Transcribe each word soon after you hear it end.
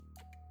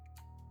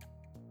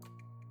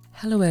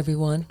Hello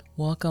everyone,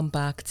 welcome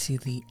back to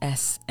the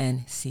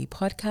SNC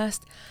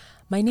podcast.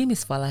 My name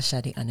is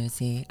Falashade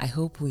Anoze. I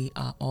hope we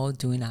are all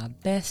doing our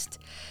best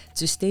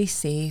to stay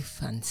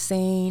safe and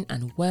sane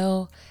and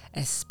well,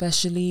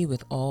 especially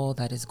with all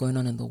that is going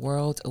on in the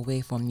world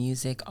away from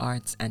music,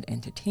 arts and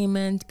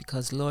entertainment,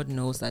 because Lord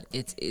knows that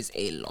it is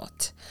a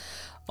lot.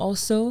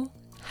 Also,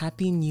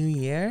 Happy New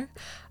Year.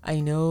 I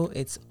know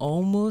it's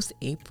almost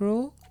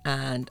April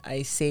and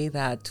I say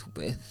that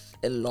with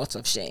a lot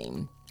of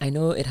shame. I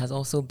know it has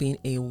also been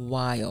a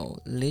while,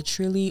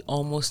 literally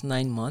almost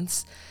 9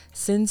 months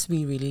since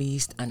we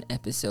released an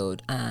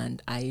episode,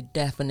 and I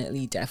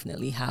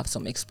definitely have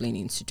some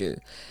explaining to do.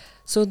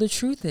 So the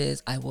truth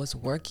is, I was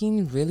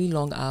working really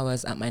long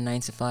hours at my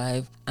 9 to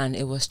 5, and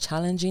it was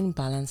challenging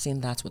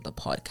balancing that with the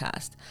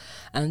podcast.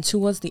 And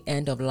towards the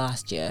end of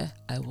last year,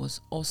 I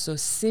was also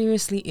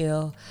seriously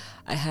ill.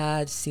 I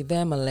had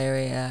severe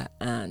malaria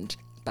and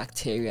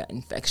bacteria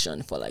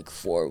infection for like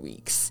 4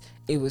 weeks.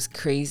 It was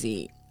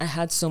crazy. I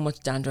had so much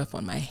dandruff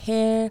on my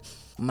hair.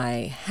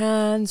 My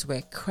hands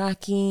were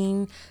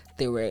cracking.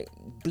 They were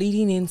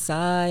bleeding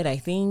inside. I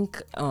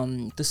think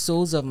the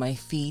soles of my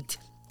feet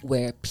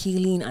were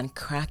peeling and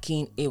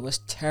cracking. It was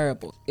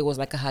terrible. It was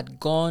like I had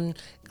gone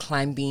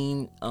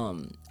climbing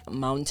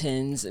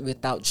mountains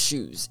without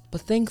shoes.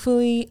 But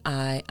thankfully,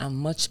 I am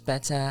much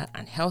better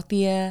and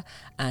healthier,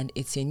 and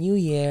it's a new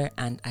year,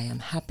 and I am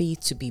happy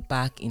to be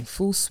back in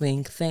full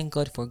swing. Thank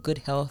God for good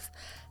health.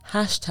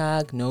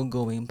 Hashtag no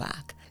going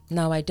back.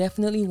 Now, I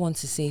definitely want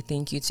to say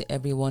thank you to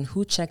everyone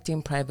who checked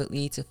in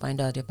privately to find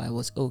out if I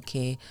was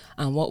okay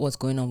and what was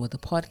going on with the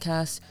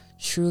podcast.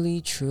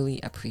 Truly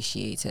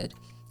appreciated.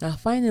 Now,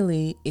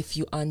 finally, if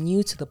you are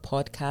new to the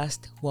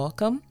podcast,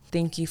 welcome.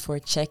 Thank you for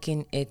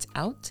checking it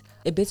out.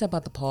 A bit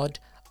about the pod.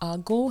 Our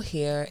goal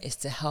here is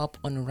to help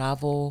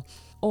unravel,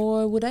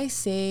 or would I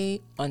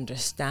say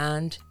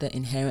understand, the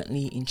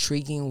inherently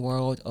intriguing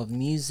world of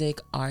music,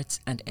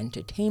 arts, and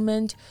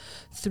entertainment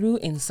through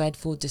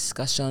insightful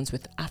discussions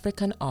with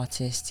African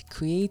artists,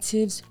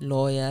 creatives,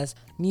 lawyers,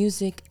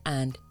 music,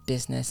 and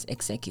business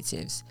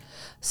executives.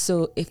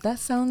 So if that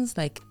sounds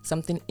like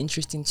something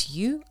interesting to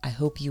you, I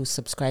hope you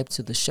subscribe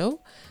to the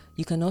show.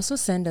 You can also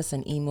send us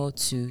an email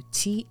to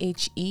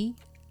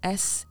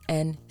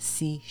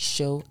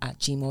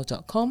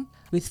thesncshow@gmail.com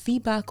with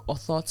feedback or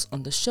thoughts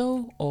on the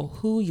show or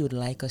who you'd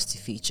like us to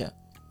feature.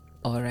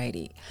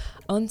 Alrighty,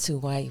 on to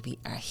why we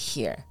are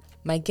here.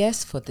 My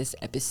guest for this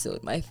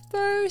episode, my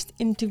first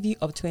interview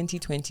of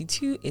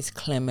 2022, is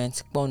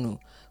Clement Bonu,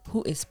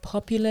 who is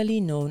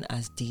popularly known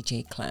as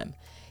DJ Klem.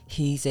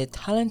 He's a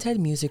talented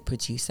music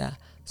producer,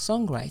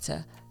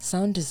 songwriter,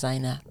 sound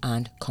designer,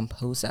 and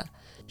composer.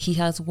 He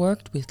has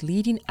worked with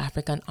leading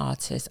African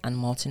artists and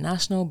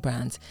multinational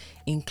brands,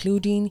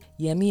 including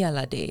Yemi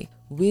Alade,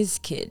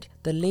 Wizkid,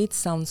 the late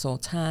Sound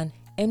Sultan,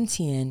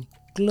 MTN,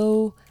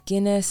 Glow,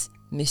 Guinness,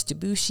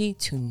 Mitsubishi,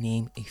 to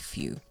name a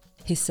few.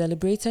 His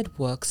celebrated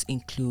works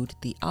include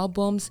the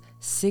albums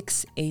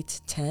 6, 8,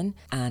 10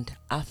 and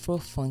Afro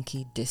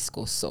Funky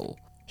Disco Soul.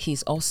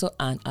 He's also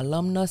an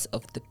alumnus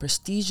of the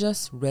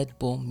prestigious Red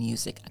Bull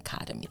Music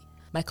Academy.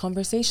 My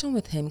conversation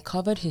with him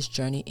covered his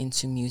journey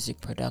into music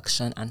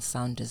production and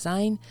sound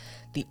design,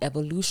 the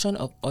evolution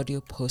of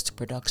audio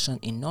post-production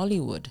in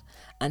Nollywood,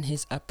 and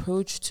his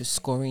approach to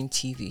scoring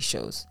TV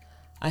shows.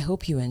 I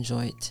hope you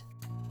enjoy it.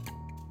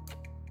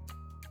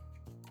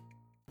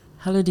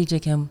 Hello, DJ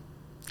Klem.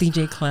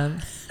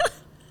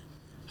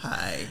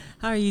 Hi.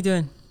 How are you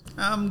doing?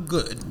 I'm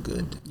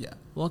good. Yeah.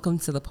 Welcome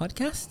to the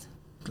podcast.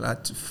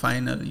 Glad to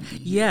finally be here.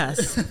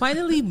 Yes,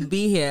 finally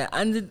be here.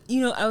 And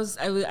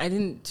I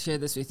didn't share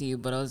this with you,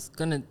 but I was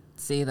gonna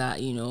say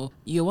that you're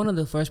one of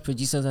the first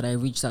producers that I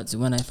reached out to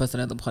when I first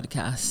started the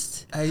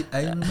podcast. I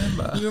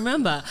remember. You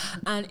remember?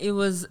 And it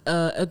was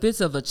a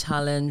bit of a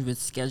challenge with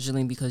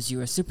scheduling because you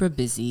were super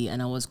busy,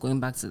 and I was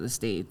going back to the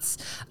States.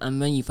 And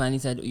when you finally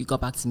said you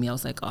got back to me, I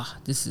was like, oh,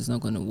 this is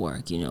not going to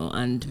work,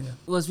 And It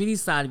was really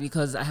sad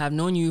because I have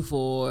known you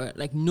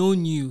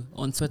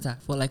on Twitter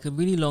for like a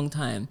really long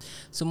time.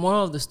 So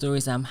moral of the story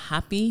is I'm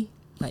happy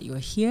that you're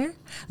here.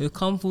 We've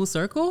come full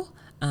circle,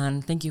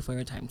 and thank you for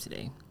your time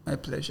today. My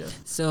pleasure.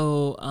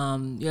 So,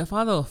 you're a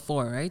father of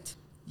 4, right?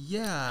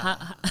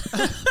 Yeah.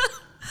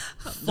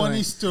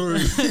 Funny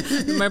story.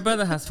 My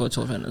brother has 4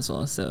 children as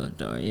well, so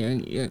don't worry.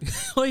 You're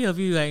all of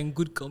you are in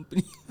good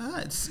company.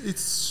 It's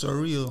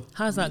surreal.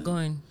 How's that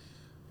going?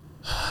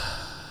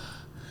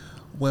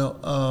 Well,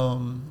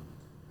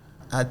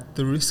 at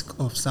the risk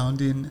of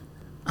sounding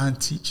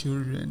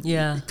anti-children,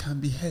 it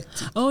can be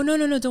hectic. Oh no,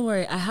 don't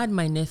worry. I had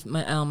my niece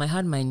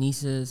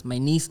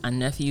and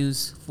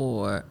nephews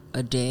for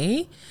a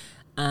day,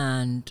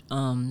 and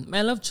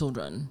I love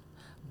children,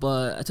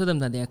 but I told them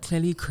that they are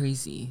clearly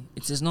crazy.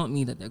 It is not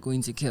me that they're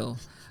going to kill.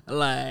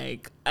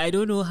 Like, I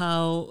don't know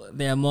how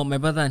their mom, my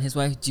brother and his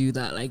wife do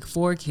that. Like,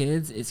 4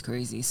 kids is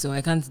crazy. So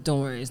I can't. Don't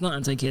worry. It's not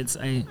anti-kids.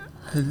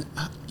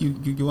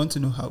 You want to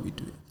know how we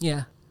do it?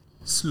 Yeah.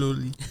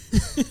 Slowly.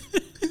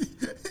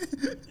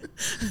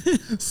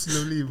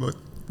 Slowly but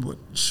but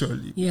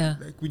surely. Yeah.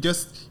 Like we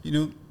just,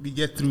 we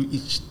get through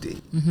each day.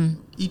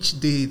 Each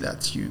day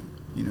that you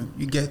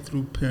get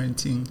through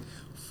parenting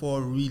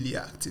 4 really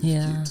active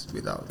kids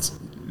without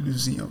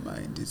losing your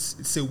mind.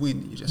 It's a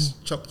win. You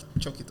just chuck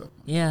it up.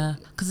 Yeah,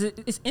 because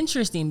it's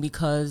interesting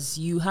because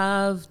you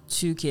have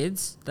 2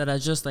 kids that are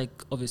just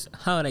like, obviously,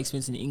 how would I explain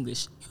this in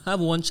English? You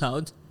have 1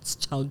 child, it's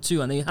child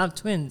 2, and then you have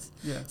twins.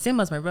 Yeah. Same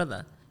as my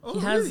brother. Oh,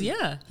 he has,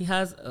 really? he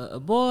has a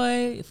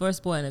boy, a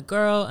first boy and a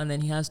girl, and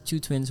then he has 2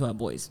 twins who are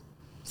boys.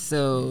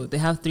 So they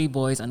have 3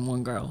 boys and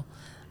 1 girl.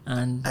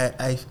 And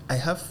I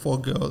have 4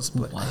 girls,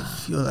 but I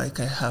feel like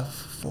I have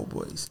 4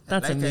 boys.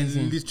 That's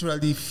amazing. I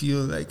literally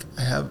feel like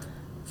I have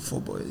 4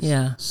 boys.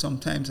 Yeah.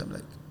 Sometimes I'm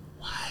like,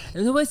 why?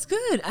 No, it's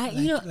good.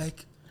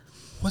 Like,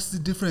 what's the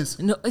difference?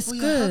 No, it's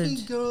good. You're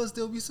having girls,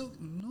 they'll be so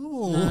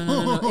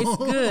No. It's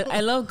good.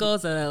 I love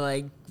girls that are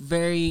like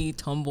very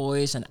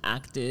tomboyish and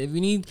active.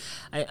 You need.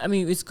 I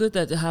mean, it's good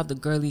that to have the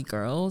girly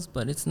girls,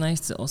 but it's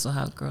nice to also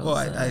have girls. Oh,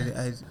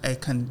 I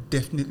can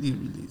definitely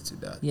relate to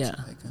that. Yeah,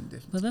 I can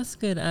definitely. Well, that's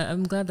good.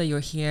 I'm glad that you're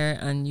here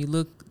and you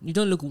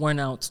don't look worn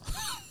out.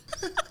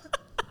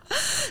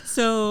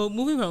 So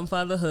moving from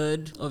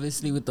fatherhood,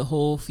 obviously with the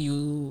whole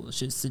fuel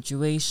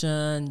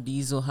situation,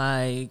 diesel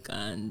hike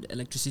and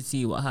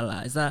electricity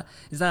wahala, is that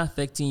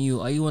affecting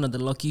you? Are you one of the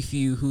lucky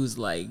few who's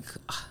like,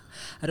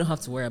 I don't have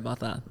to worry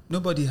about that?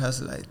 Nobody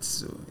has lights,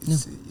 so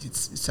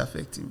it's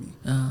affecting me.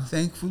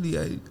 Thankfully,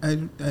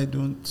 I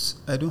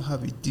don't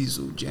have a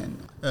diesel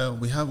gen.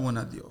 We have one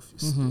at the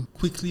office.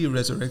 Quickly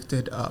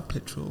resurrected our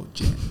petrol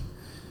gen,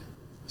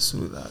 so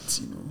that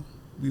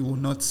we will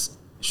not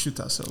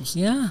shoot ourselves.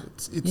 Yeah.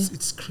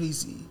 It's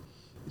crazy.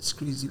 It's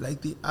crazy.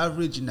 Like the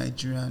average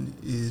Nigerian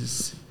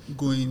is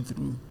going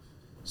through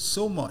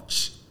so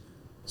much.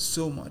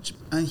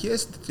 And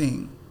here's the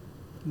thing,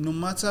 no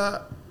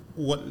matter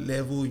what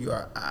level you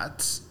are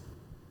at,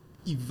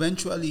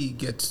 eventually it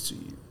gets to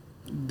you.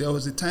 There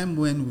was a time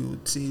when we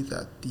would say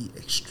that the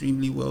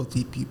extremely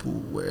wealthy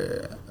people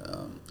were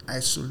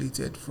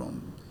isolated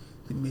from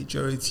the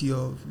majority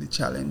of the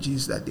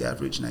challenges that the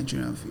average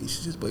Nigerian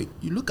faces. But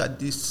you look at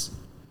this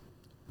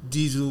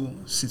diesel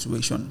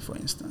situation, for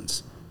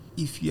instance.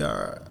 If you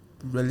are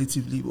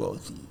relatively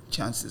wealthy,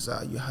 chances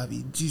are you have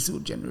a diesel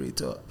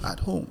generator at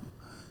home,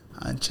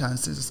 and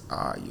chances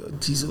are your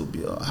diesel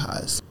bill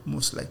has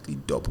most likely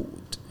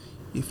doubled,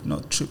 if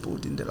not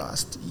tripled, in the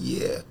last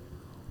year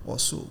or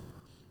so.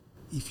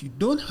 If you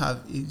don't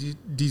have a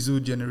diesel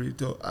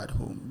generator at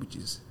home, which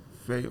is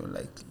very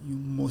unlikely, you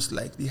most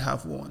likely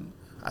have one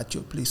at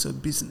your place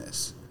of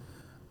business.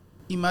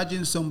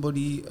 Imagine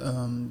somebody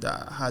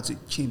that has a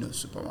chain of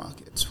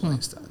supermarkets, for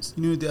instance.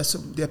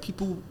 There are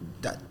people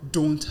that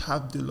don't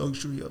have the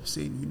luxury of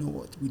saying, you know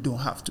what, we don't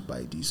have to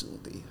buy diesel.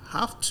 They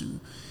have to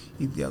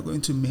if they are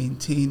going to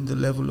maintain the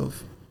level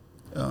of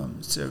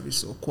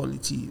service or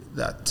quality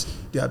that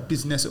their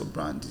business or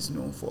brand is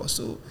known for.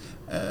 So,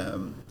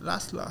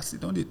 last, they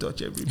don't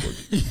touch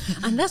everybody.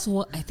 And that's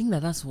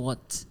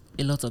what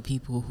a lot of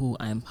people who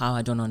are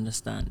empowered don't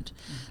understand.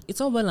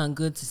 It's all well and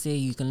good to say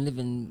you can live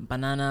in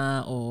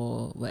Banana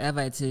or wherever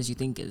it is you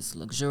think is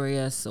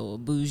luxurious or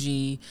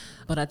bougie,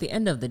 but at the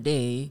end of the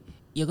day,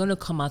 you're going to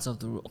come out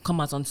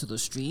onto the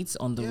streets,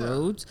 on the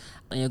roads,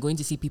 and you're going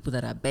to see people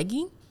that are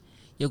begging.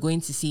 You're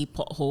going to see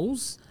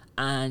potholes,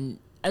 and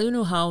I don't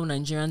know how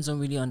Nigerians don't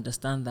really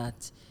understand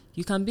that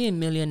you can be a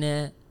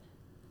millionaire,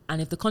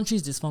 and if the country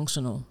is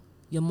dysfunctional,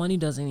 your money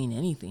doesn't mean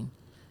anything.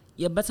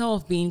 You're better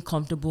off being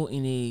comfortable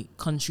in a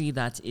country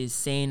that is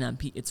sane and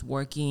it's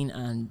working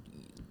and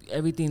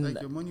everything.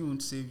 Like your money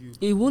won't save you.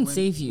 It won't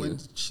save you. When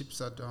the chips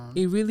are down.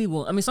 It really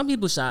won't. I mean, some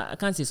people I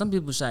can't say some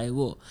people it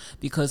will,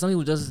 because some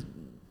people just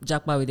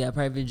jackpot with their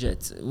private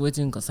jets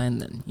waiting to consign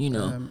them,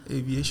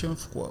 Aviation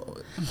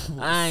for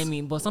I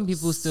mean, but some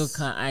people still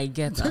can't. I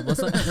get that. But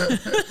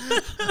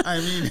I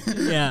mean,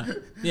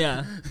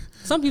 yeah.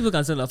 Some people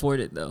can still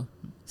afford it though.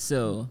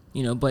 So,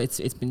 but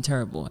it's been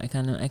terrible. I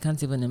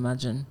can't even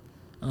imagine.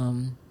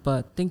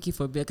 But thank you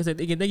for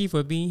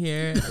being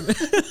here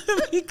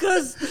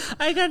because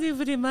I can't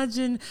even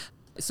imagine.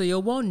 So you're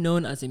well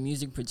known as a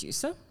music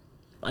producer,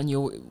 and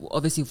you're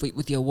obviously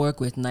with your work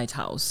with Night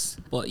House,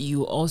 but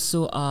you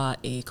also are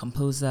a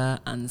composer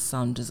and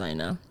sound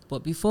designer.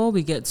 But before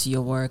we get to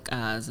your work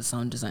as a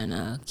sound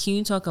designer, can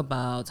you talk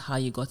about how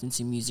you got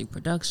into music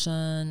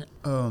production?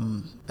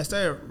 I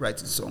started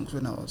writing songs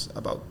when I was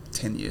about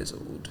 10 years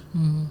old.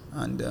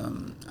 And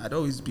I'd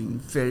always been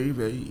very,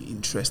 very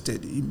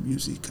interested in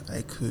music.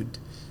 I could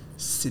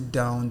sit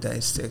down,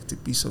 dissect a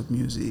piece of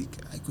music.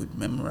 I could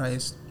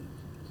memorize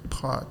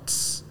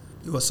parts.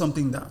 It was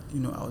something that,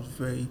 I was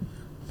very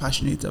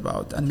passionate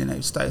about. And then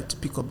I started to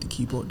pick up the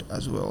keyboard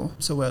as well.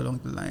 Somewhere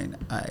along the line,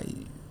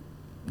 I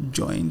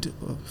joined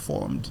or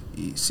formed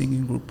a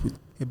singing group with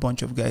a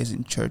bunch of guys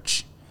in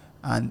church,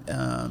 and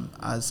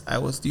as I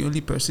was the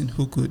only person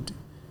who could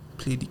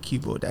play the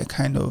keyboard, I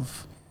kind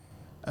of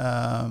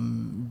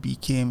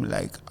became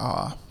like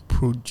our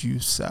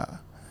producer,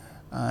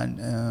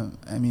 And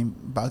I mean,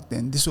 back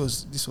then, this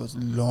was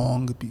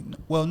long,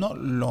 not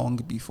long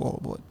before,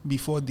 but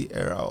before the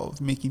era of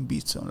making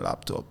beats on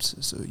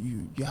laptops. So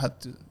you had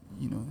to,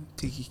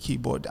 take a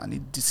keyboard and a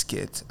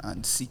diskette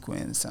and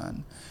sequence.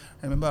 And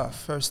I remember our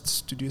first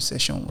studio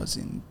session was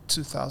in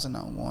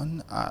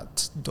 2001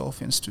 at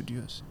Dolphin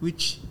Studios,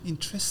 which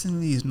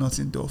interestingly is not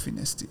in Dolphin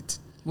Estate.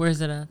 Where is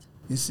it at?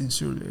 It's in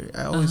Surulere.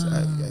 I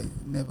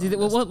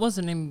never. What's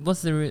the name?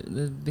 What's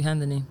the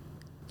behind the name?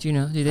 Do you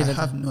know? I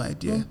have no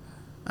idea.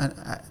 And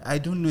I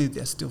don't know if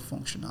they're still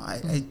functional.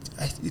 I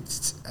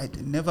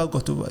never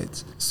got over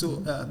it. So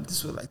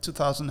this was like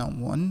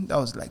 2001. That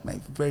was like my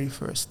very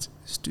first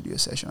studio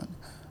session,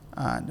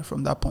 and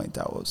from that point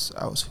I was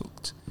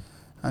hooked.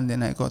 And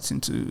then I got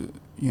into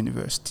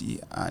university,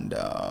 and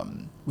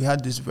we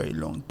had this very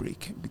long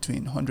break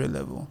between 100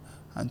 level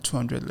and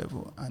 200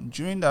 level. And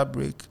during that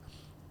break,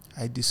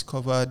 I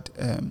discovered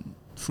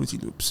Fruity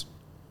Loops.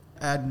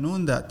 I had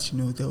known that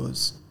there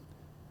was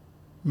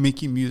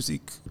making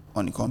music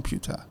on a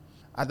computer.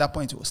 At that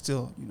point, it was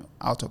still,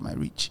 out of my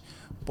reach.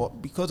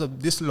 But because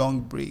of this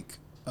long break,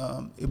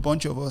 a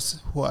bunch of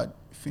us who had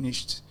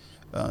finished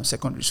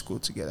secondary school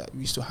together,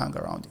 we used to hang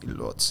around a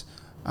lot.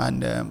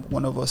 And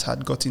one of us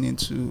had gotten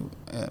into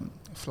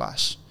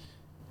Flash.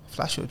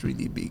 Flash was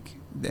really big.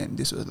 Then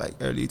this was like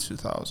early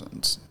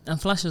 2000s.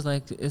 And Flash is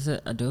like, is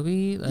it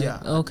Adobe? Like,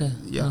 yeah. Okay.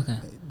 Yeah. Okay.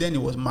 Then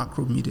it was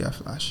Macromedia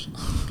Flash.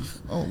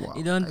 Oh, wow.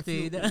 You don't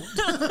think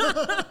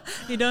that.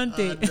 You don't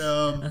think.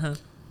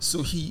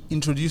 So he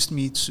introduced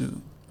me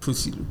to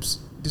Fruity Loops.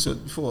 This was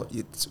before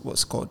it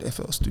was called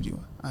FL Studio.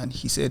 And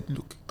he said,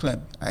 look,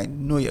 Klem, I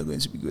know you're going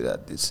to be good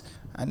at this.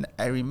 And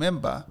I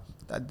remember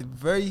that the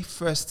very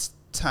first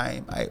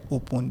time I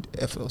opened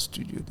FL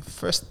Studio, the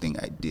first thing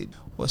I did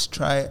was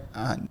try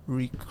and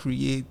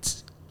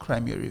recreate Cry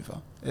Me a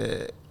River.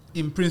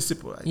 In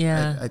principle,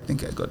 I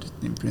think I got it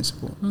in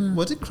principle.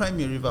 Was it Cry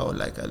Me a River or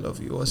Like I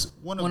Love You? It was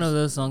one of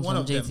those songs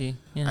from JT.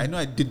 Yeah. I know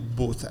I did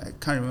both. I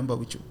can't remember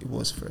which it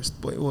was first,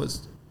 but it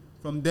was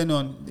from then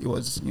on. It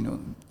was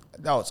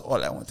that was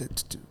all I wanted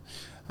to do.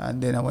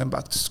 And then I went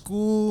back to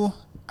school.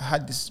 I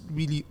had this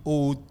really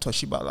old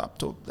Toshiba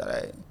laptop that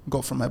I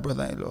got from my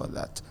brother-in-law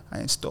that I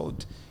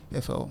installed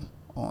FL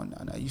on,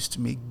 and I used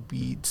to make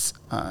beats,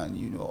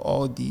 and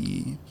all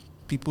the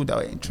people that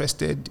were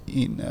interested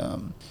in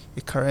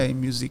a career in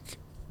music.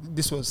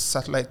 This was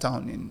Satellite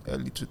Town in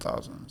early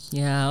 2000s.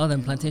 Yeah, all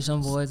them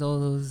Plantation Boys, all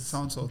those.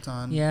 Sound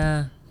Sultan.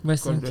 Yeah,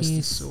 rest in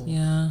peace.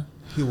 Yeah,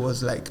 he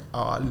was like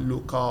our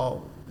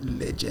local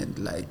legend.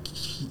 Like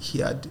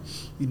he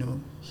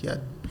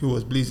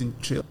was blazing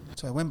trail.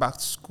 So I went back to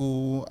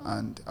school,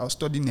 and I was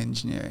studying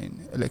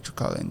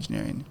electrical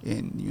engineering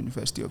in the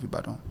University of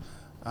Ibadan.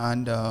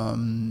 And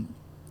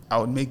I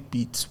would make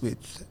beats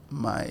with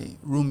my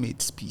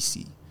roommate's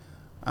PC,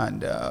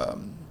 and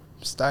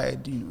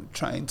started,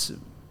 trying to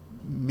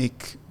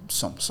make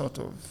some sort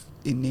of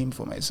a name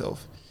for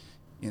myself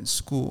in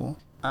school.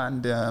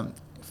 And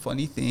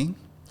funny thing,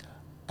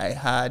 I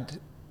had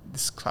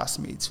this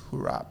classmate who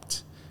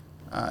rapped,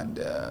 and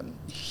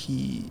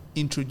he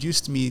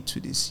introduced me to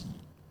this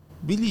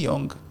really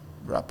young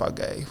rapper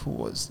guy who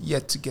was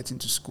yet to get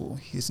into school.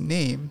 His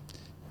name,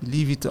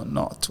 believe it or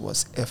not,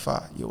 was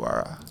Efa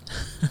Yawara.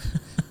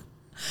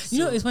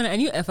 It's funny. I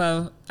knew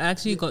Efa. I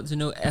actually got to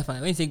know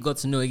Efa. When you say got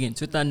to know again,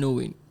 Twitter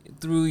knowing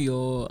through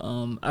your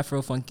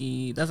Afro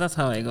Funky. That's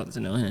how I got to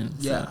know him.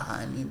 Yeah, so.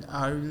 I mean,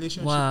 our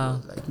relationship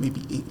was like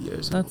maybe 8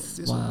 years ago. This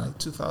was like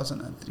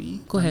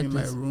 2003. Go ahead, in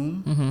my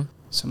room. Mm-hmm.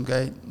 Some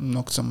guy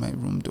knocks on my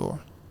room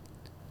door,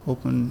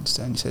 opens,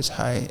 and he says,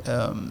 "Hi,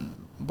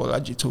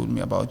 Bolaji told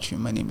me about you.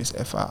 My name is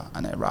Efa,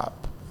 and I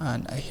rap,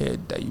 and I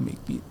heard that you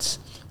make beats."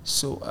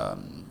 So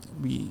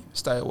we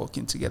started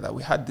working together.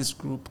 We had this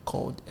group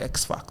called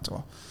X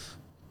Factor.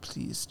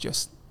 Please,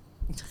 just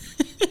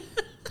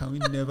can we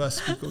never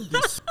speak of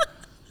this?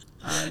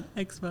 And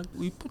X Factor.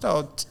 We put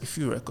out a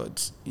few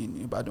records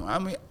in Ibadan,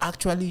 and we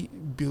actually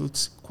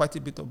built quite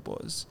a bit of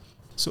buzz.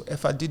 So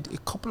Efa did a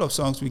couple of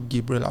songs with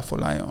Gabriel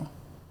Afolayan.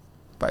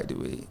 By the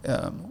way,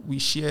 we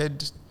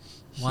shared.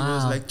 He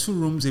was like 2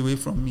 rooms away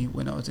from me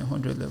when I was in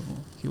 100 level.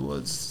 He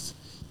was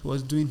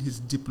doing his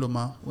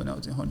diploma when I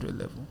was in 100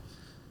 level.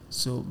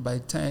 So by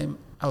the time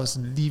I was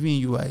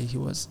leaving UI, he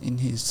was in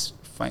his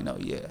final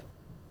year,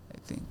 I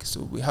think.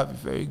 So we have a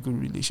very good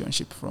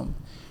relationship from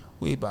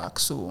way back.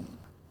 So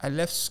I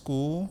left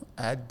school.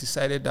 I had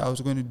decided that I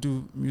was going to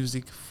do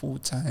music full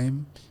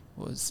time. It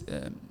was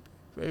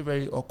very,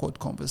 very awkward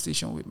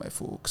conversation with my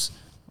folks.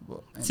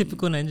 But,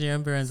 typical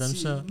Nigerian parents, I'm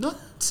sure. Not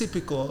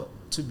typical,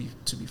 to be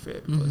fair,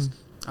 because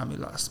I'm a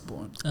last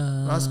born.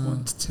 Last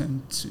borns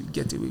tend to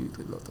get away with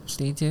a lot of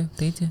stuff.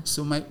 They do.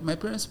 So my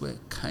parents were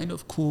kind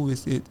of cool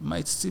with it.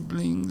 My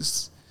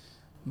siblings,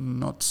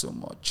 not so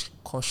much,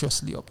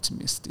 cautiously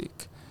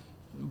optimistic.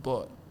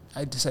 But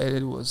I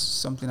decided it was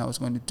something I was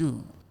going to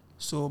do.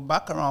 So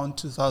back around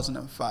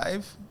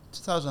 2005,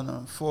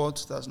 2004,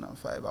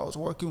 2005, I was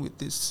working with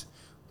this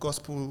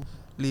gospel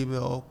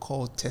label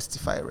called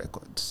Testify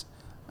Records.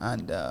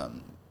 And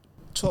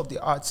 2 of the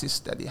artists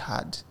that they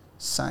had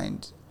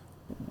signed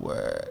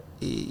were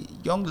a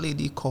young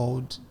lady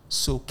called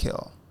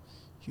Sokel.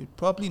 You'd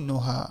probably know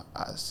her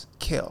as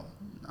Kel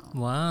now.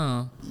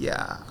 Wow.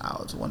 Yeah, I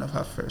was one of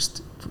her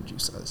first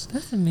producers.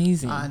 That's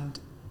amazing. And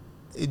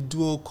a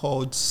duo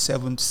called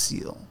Seventh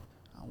Seal.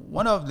 And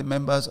one of the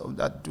members of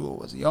that duo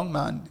was a young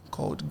man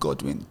called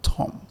Godwin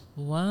Tom.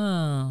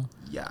 Wow.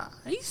 Yeah.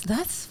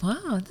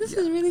 Wow. This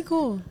is really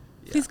cool.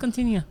 Yeah. Please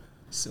continue.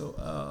 So,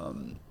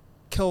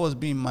 Kel was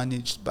being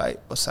managed by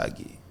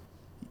Osagi.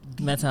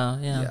 Metal,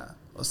 yeah. Yeah,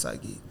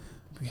 Osagi.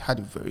 We had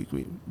a very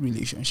great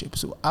relationship.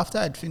 So after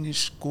I'd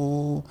finished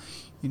school,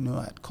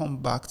 I'd come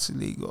back to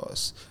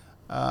Lagos.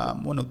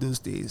 One of those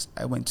days,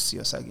 I went to see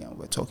Osagi and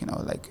we're talking. I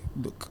was like,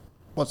 look,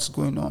 what's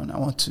going on? I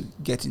want to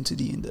get into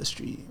the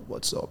industry.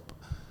 What's up?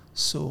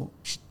 So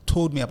she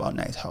told me about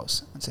Night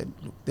House and said,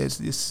 look, there's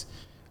this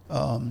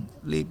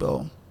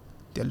label.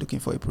 They're looking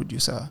for a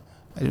producer.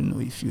 I don't know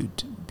if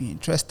you'd be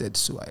interested.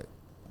 So I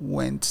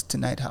went to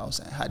Night House.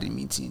 I had a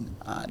meeting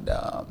and...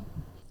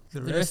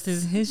 The rest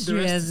is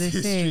history, as they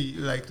say.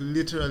 Like,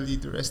 literally,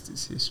 the rest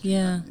is history.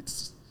 Yeah.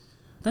 It's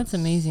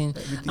amazing.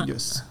 Everything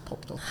just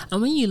popped up.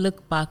 And when you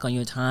look back on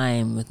your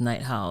time with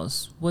Night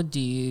House,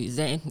 is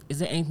there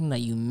anything that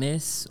you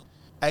miss?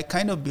 I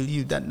kind of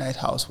believe that Night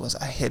House was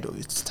ahead of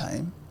its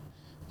time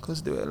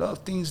because there were a lot of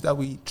things that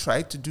we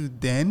tried to do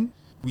then.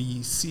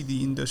 We see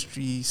the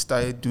industry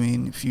started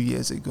doing a few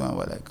years ago and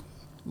we're like,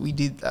 we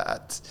did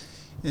that,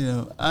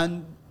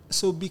 And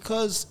so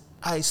because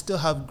I still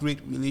have great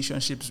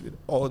relationships with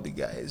all the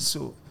guys.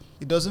 So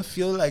it doesn't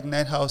feel like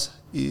Night House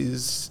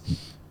is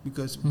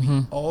because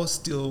we all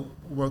still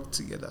work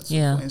together. So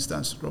for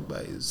instance, Roba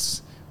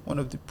is one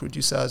of the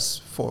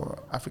producers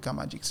for Africa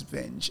Magic's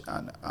Venge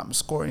and I'm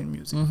scoring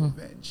music for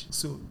Venge.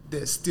 So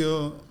there's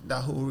still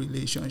that whole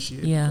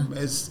relationship. Yeah.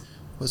 Gomez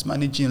was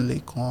managing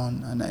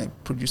Lekon and I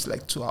produced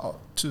like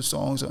two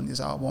songs on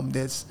his album.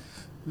 There's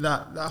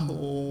that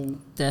whole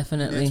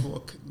definitely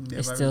network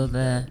is still really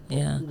there.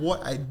 Yeah.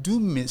 What I do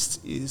miss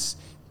is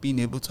being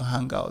able to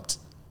hang out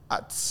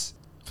at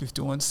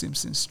 51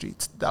 Simpson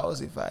Street. That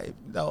was a vibe.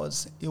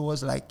 It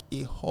was like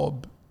a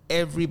hub.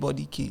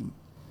 Everybody came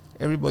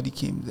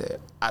there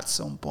at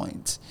some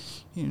point.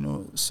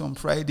 Some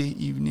Friday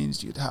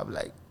evenings you'd have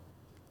like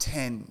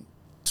 10,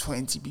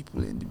 20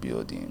 people in the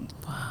building.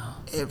 Wow.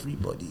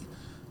 Everybody.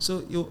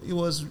 So it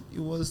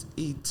was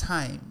a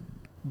time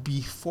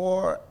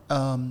before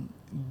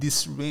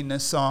this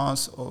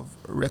renaissance of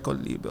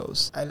record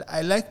labels.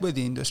 I like where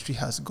the industry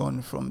has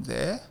gone from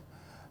there.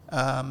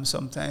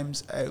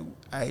 Sometimes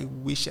I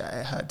wish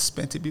I had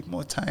spent a bit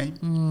more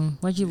time.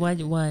 Why do you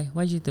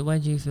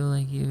feel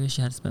like you wish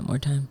you had spent more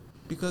time?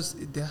 Because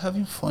they're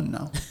having fun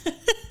now.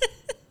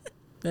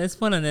 There's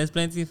fun and there's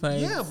plenty of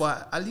fights. Yeah,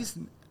 but at least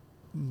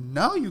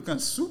now you can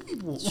sue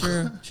people.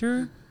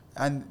 Sure.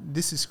 And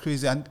this is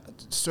crazy. And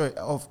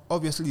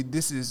obviously,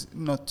 this is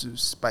not to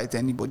spite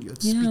anybody or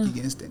to speak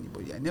against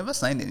anybody. I never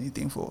signed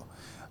anything for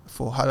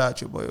Hala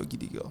at Your Boy or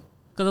Giddy Girl.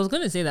 Because I was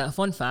going to say that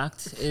fun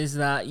fact is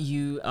that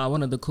you are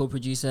one of the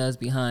co-producers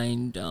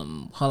behind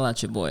Holla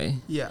at Your Boy.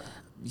 Yeah.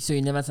 So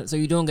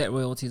you don't get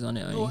royalties on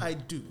it, No, I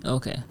do.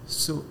 Okay.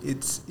 So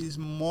it's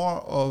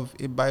more of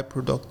a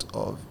byproduct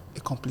of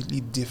a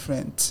completely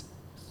different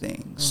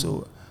thing.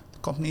 So the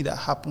company that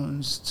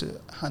happens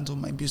to handle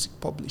my music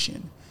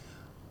publishing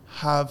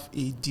have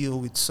a deal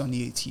with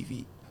Sonny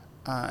ATV,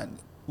 and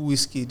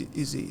Wizkid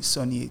is a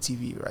Sonny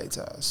ATV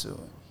writer.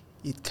 So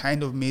it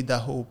kind of made that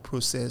whole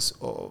process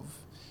of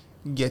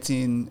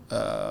getting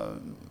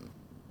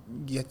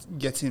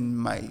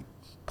my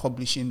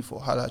publishing for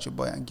Hala at Your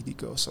Boy and Giddy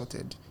Girl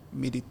sorted,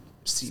 made it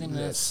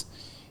seamless.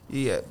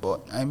 Yeah,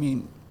 but I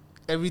mean,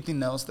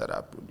 everything else that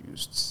I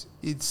produced,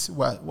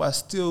 we're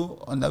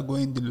still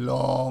undergoing the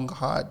long,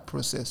 hard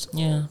process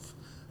of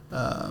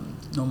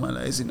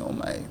normalizing all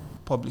my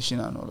publishing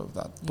and all of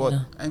that. But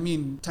I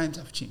mean, times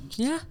have changed.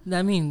 Yeah,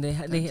 I mean, they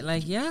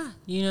like,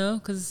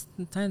 because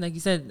time, like you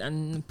said,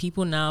 and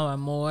people now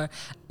are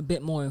a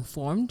bit more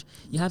informed.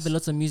 You have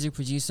lots of music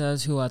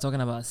producers who are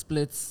talking about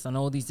splits and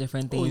all these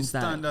different things. It's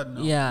standard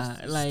now. Yeah,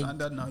 it's like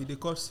standard now. They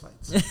cause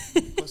fights.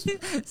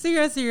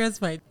 serious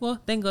fight. Well,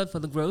 thank God for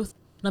the growth.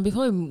 Now,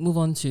 before we move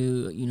on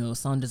to,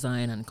 sound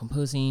design and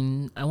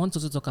composing, I want to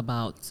also talk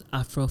about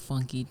Afro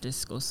Funky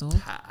Disco Soul.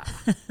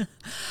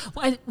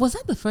 Was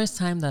that the first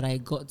time that I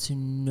got to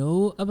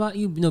know about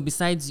you?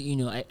 Besides,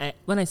 I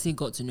when I say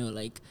got to know,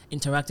 like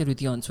interacted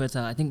with you on Twitter,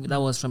 I think that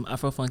was from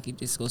Afro Funky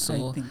Disco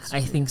Soul. I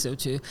think so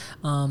too.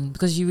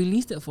 Because you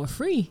released it for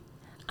free.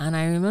 And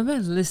I remember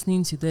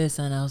listening to this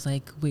and I was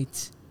like,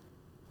 wait,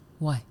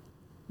 why?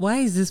 Why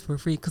is this for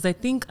free? Because I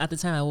think at the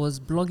time I was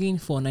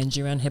blogging for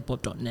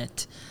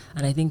NigerianHipHop.net,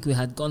 and I think we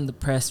had gotten the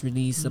press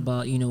release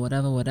about,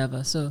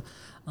 whatever. So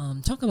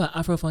talk about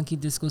Afro Funky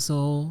Disco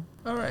Soul.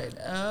 All right.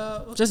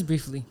 Just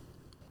briefly.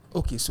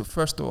 Okay, so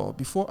first of all,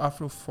 before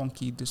Afro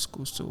Funky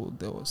Disco Soul,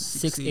 there was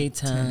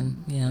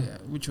 6810, yeah,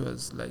 which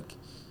was like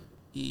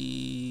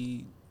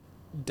a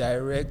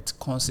direct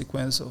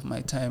consequence of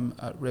my time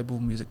at Rebel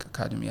Music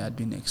Academy. I'd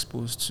been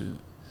exposed to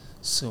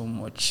so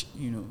much,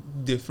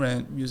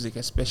 different music,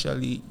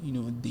 especially,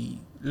 the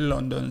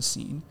London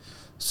scene.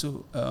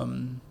 So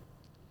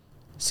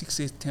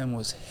 6810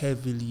 was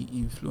heavily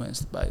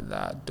influenced by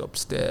that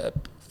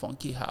dubstep,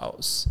 funky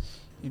house.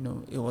 It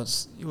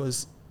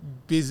was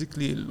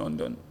basically a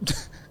London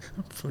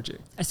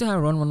project. I still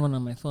have Run 1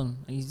 on my phone.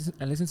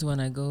 I listen to when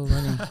I go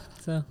running.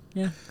 So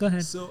yeah, go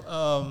ahead.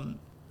 So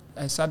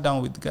I sat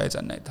down with the guys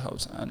at Night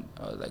House and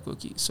I was like,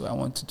 okay, so I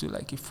want to do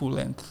like a full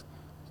length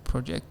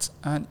project,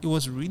 and it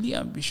was really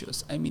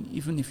ambitious. I mean,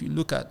 even if you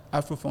look at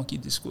Afro Funky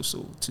Disco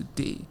Soul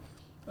today,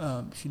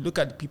 if you look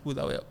at the people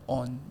that were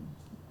on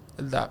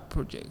that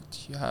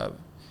project, you have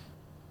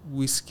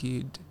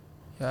Wizkid,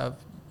 you have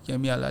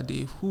Yemi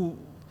Alade, who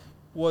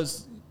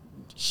was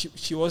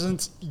she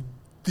wasn't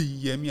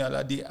the Yemi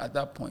Alade at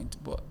that point,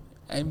 but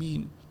I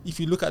mean, if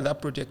you look at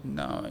that project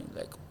now,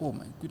 like, oh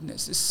my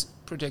goodness, this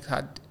project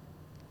had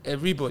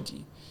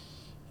everybody.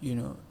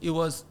 It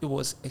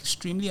was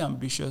extremely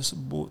ambitious,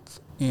 both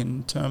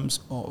in terms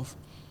of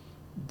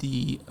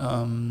the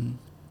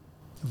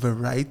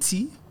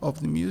variety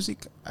of the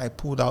music. I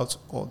pulled out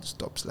all the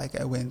stops. Like,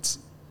 I went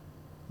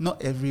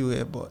not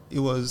everywhere, but it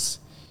was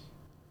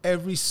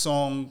every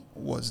song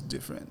was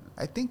different.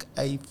 I think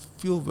I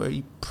feel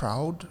very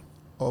proud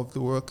of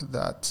the work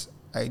that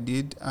I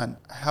did, and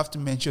I have to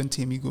mention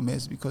Temi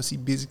Gomez because he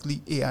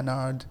basically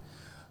A&R'd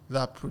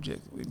that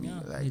project with me.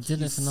 Yeah, like,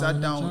 he sat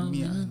down with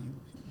me and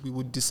we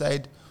would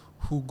decide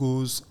who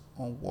goes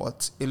on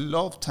what. A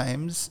lot of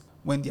times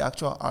when the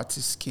actual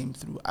artist came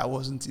through, I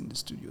wasn't in the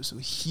studio, so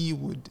he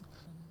would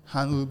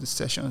handle the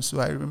session. So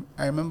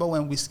I remember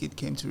when Wizkid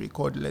came to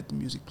record Let the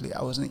Music Play,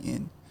 I wasn't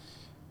in,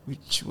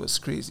 which was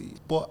crazy.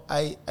 But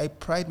I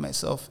pride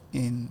myself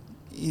in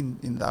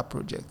that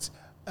project.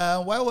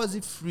 Why was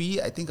it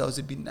free? I think I was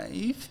a bit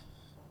naive.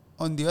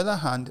 On the other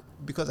hand,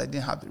 because I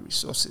didn't have the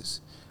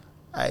resources,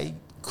 I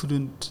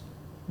couldn't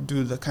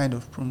do the kind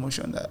of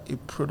promotion that a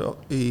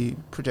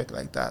project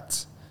like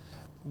that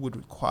would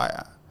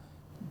require,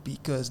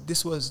 because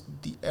this was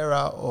the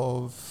era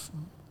of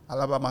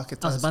Alaba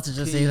marketers. I was about to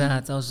just say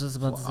that. I was just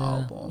about to say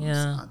albums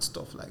that. and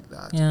stuff like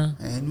that. Yeah.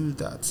 And I knew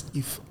that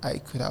if I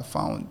could have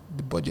found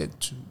the budget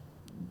to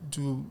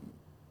do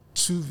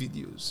 2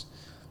 videos,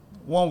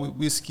 one with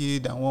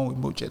Wizkid and one with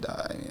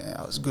Mocheda,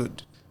 I was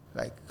good.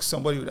 Like,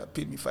 somebody would have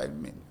paid me $5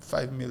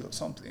 million or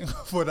something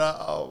for that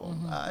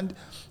album. Mm-hmm. And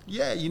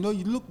yeah, you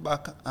look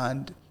back,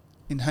 and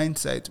in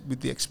hindsight, with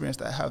the experience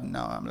that I have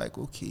now, I'm like,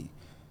 okay,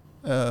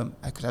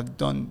 I could have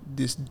done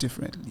this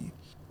differently.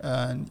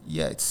 And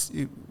yeah,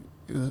 it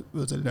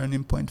was a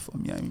learning point for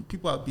me. I mean,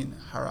 people have been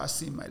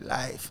harassing my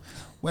life.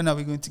 When are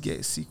we going to get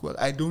a sequel?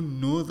 I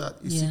don't know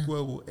that a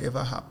sequel will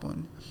ever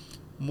happen,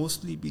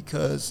 mostly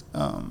because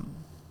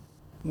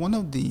one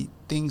of the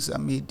things that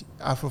made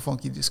Afro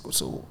Funky Disco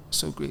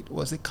so great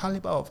was the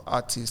caliber of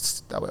artists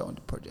that were on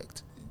the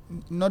project.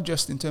 Not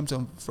just in terms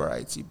of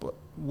variety, but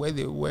where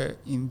they were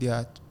in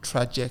their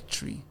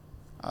trajectory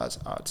as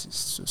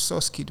artists. So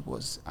Wizkid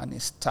was an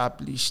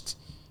established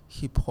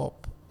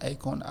hip-hop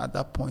icon at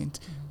that point.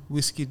 Mm-hmm.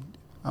 Wizkid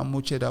and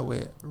Mocheda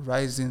were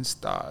rising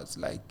stars.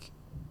 Like,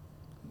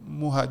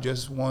 Mo had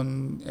just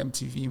won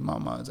MTV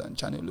Mamas and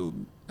Channel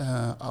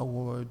O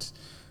awards.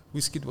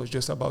 Wizkid was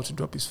just about to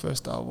drop his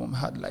first album,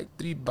 had like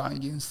 3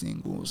 banging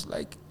singles.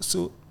 Like,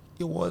 so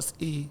it was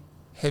a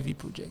heavy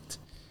project.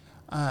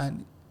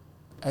 And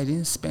I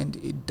didn't spend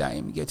a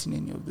dime getting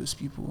any of those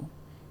people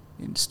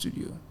in the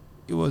studio.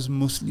 It was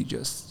mostly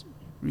just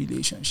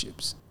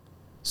relationships.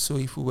 So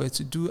if we were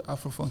to do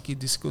Afro Funky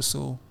Disco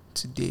Soul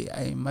today,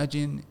 I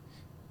imagine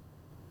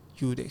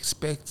you would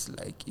expect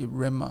like a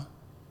Rema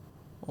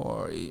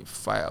or a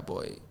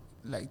Fireboy.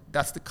 Like,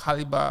 that's the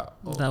caliber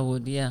of that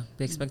would be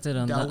expected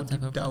on that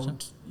type of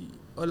project.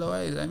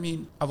 Otherwise, I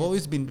mean, I've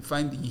always been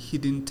defined the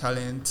hidden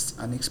talents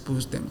and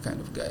expose them kind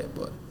of guy,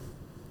 but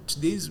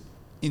today's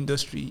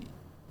industry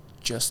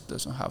just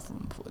doesn't have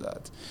room for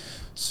that.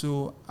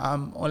 So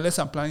unless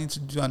I'm planning to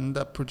do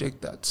another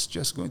project that's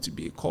just going to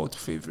be a cult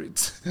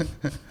favorite.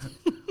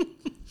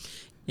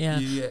 yeah.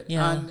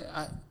 And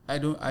I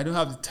don't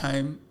have the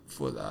time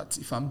for that.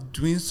 If I'm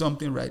doing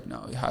something right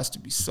now, it has to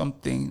be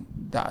something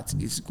that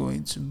is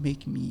going to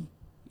make me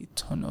a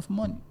ton of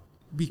money,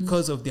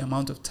 because of the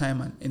amount of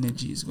time and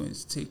energy it's going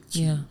to take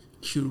to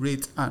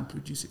curate and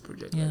produce a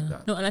project like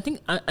that. No, and I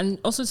think, and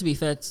also to be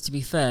fair,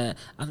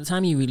 at the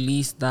time you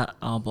released that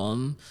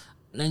album,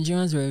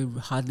 Nigerians were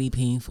hardly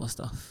paying for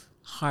stuff.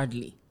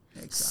 Hardly.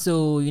 Exactly.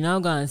 So you now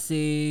go and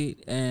say,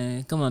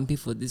 come on, pay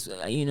for this,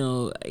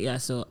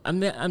 so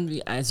I'm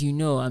as you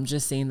know, I'm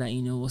just saying that,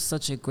 it was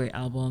such a great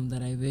album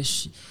that I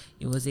wish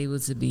it was able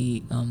to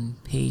be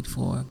paid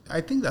for. I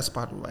think that's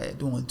part of why I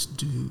don't want to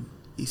do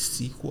a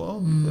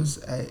sequel,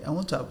 because I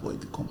want to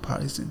avoid the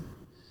comparison.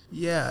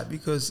 Yeah,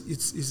 because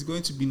it's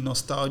going to be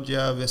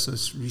nostalgia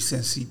versus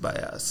recency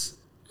bias.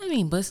 I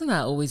mean, but isn't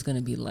that always going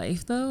to be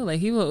life, though?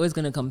 Like, people are always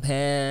going to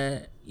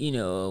compare,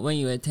 when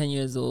you were 10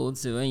 years old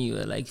to when you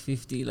were, like,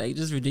 50. Like,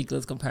 just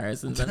ridiculous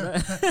comparisons.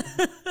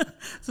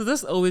 So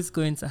that's always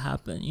going to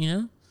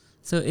happen,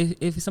 So if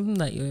it's something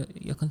that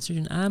you're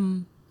considering,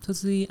 I'm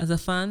totally, as a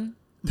fan,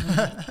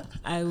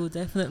 I will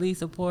definitely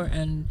support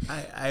and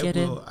I get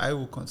will it. I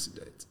will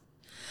consider it.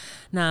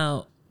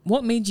 Now,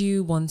 what made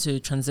you want to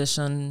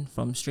transition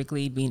from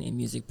strictly being a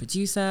music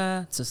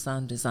producer to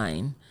sound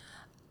design?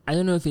 I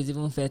don't know if it's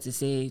even fair to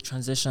say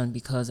transition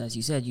because, as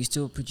you said, you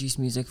still produce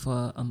music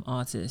for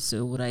artists.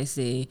 So would I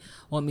say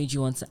what made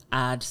you want to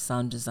add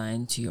sound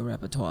design to your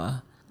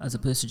repertoire as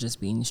opposed to just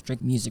being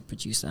strict music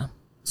producer?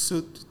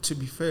 So to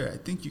be fair, I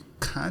think you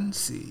can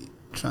say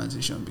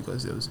transition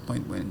because there was a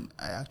point when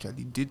I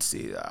actually did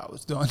say that I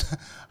was done.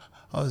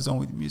 I was done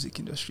with the music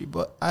industry.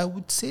 But I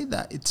would say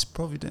that it's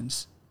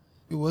providence.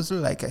 It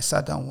wasn't like I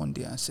sat down one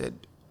day and said,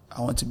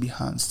 I want to be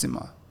Hans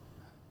Zimmer.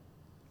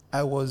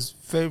 I was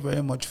very,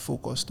 very much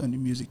focused on the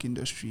music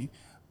industry.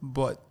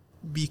 But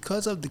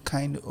because of the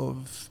kind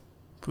of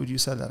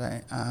producer that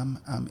I am,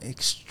 I'm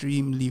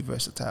extremely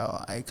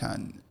versatile. I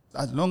can,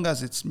 as long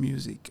as it's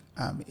music,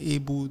 I'm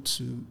able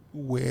to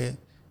wear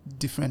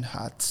different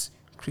hats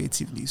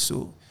creatively.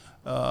 So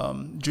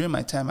during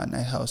my time at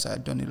Night House, I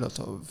had done a lot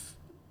of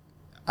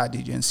ad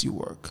agency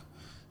work.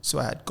 So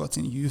I had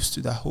gotten used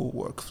to that whole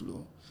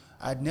workflow.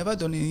 I'd never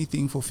done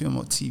anything for film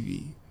or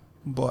TV,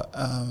 but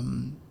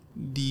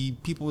the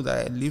people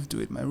that I lived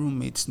with, my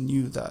roommates,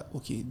 knew that,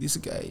 okay, this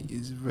guy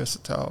is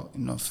versatile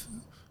enough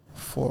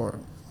for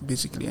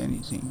basically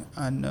anything.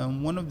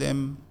 And one of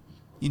them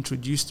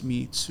introduced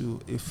me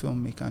to a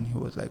filmmaker, and he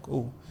was like,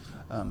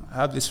 I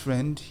have this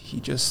friend, he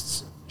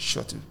just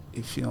shot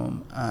a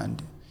film,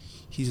 and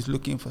he's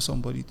looking for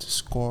somebody to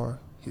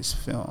score his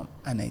film,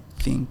 and I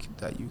think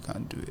that you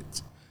can do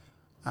it.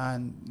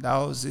 And that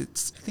was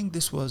it. I think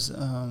this was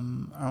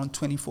around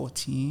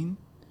 2014.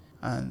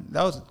 And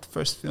that was the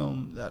first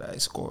film that I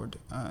scored.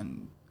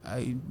 And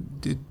I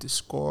did the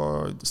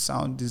score, the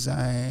sound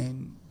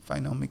design,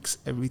 final mix,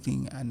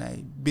 everything. And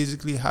I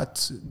basically had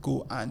to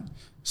go and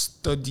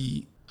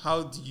study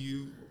how do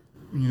you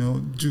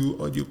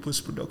do audio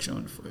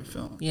post-production for a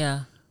film.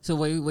 Yeah. So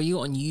were you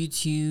on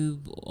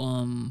YouTube?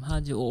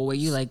 Or were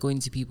you like going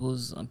to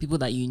people's people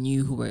that you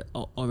knew who were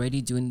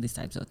already doing these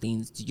types of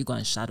things? Did you go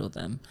and shadow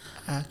them?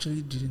 I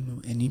actually didn't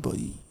know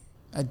anybody.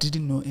 I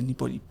didn't know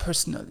anybody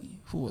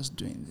personally who was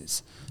doing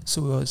this.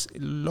 So it was a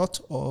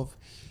lot of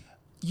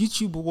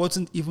YouTube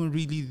wasn't even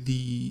really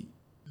the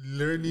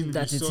learning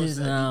that resource it is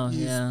now. It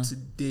is Yeah.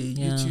 today.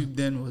 Yeah. YouTube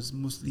then was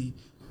mostly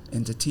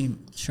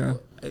entertainment.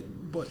 Sure.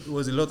 But it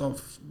was a lot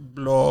of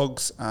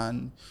blogs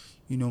and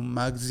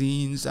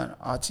magazines and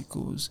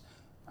articles,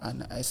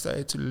 and I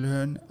started to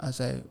learn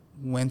as I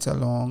went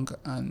along,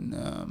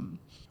 and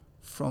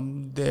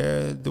from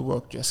there the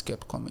work just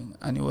kept coming,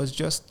 and it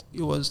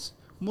was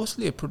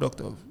mostly a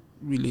product of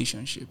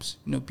relationships.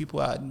 People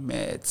I had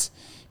met,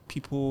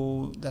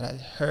 people that I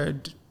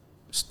heard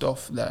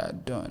stuff that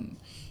I'd done,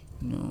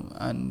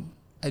 and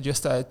I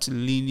just started to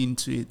lean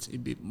into it a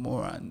bit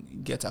more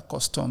and get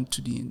accustomed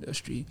to the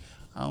industry.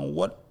 And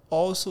what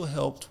also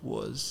helped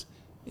was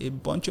a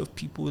bunch of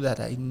people that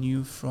I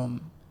knew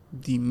from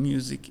the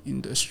music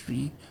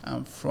industry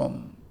and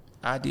from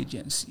ad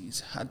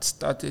agencies had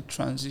started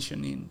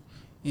transitioning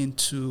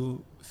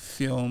into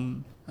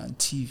film and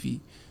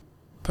TV.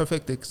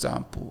 Perfect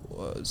example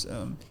was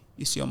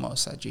Isioma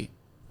Osaje.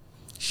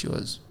 She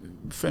was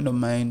a friend of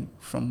mine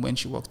from when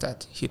she worked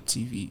at Hip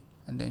TV,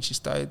 and then she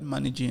started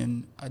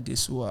managing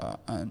Adesua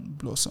and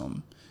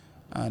Blossom,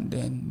 and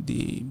then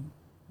they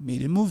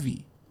made a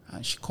movie.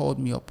 And she called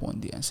me up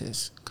one day and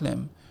says,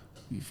 Klem,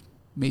 we've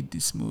made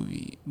this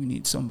movie. We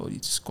need somebody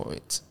to score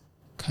it.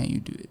 Can you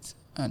do it?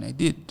 And I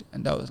did.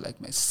 And that was like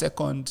my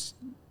second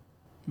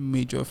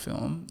major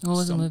film. What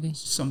was the movie?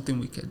 Something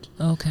Wicked.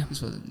 Okay.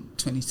 This was in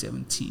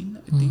 2017,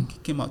 I think.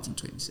 It came out in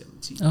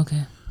 2017.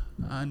 Okay.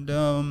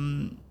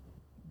 And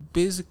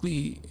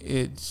basically,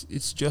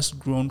 it's just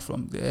grown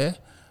from there.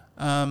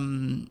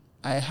 I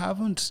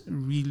haven't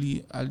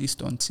really, at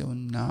least until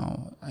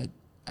now,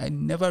 I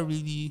never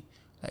really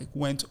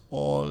went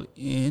all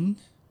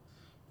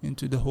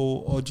into the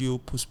whole audio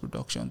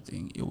post-production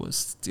thing. I was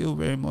still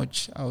very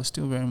much,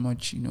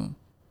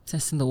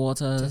 testing the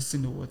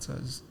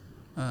waters.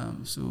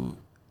 So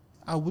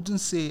I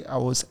wouldn't say I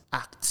was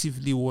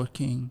actively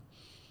working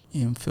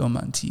in film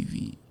and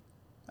TV.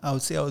 I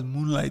would say I was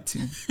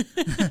moonlighting.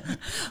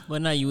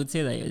 But now you would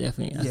say that you're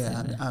definitely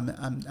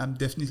I'm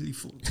definitely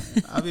full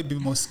time. I have a bit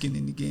more skin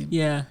in the game.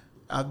 Yeah.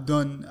 I've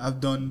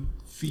done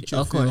feature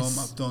Of film, course.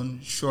 I've done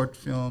short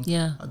film,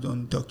 Yeah. I've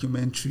done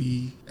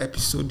documentary,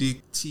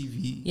 episodic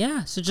TV.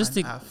 Yeah. So just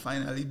and I've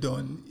finally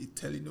done a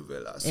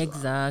telenovela. So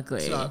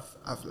exactly.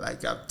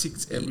 I've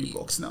ticked every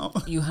box now.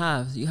 You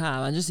have.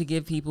 And just to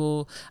give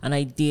people an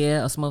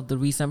idea of some of the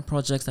recent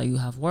projects that you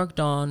have worked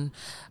on,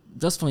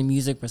 just from a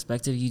music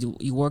perspective,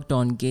 you worked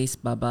on Gace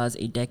Baba's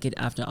A Decade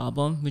After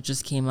album, which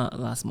just came out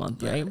last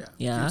month, right?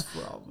 Yeah.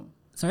 Beautiful album.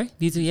 Sorry?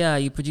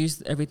 You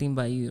produced everything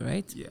by you,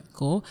 right? Yeah.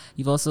 Cool.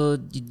 You've also,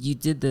 you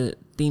did the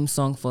theme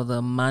song for the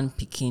Man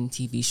Pikin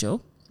TV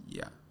show.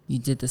 Yeah. You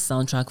did the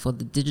soundtrack for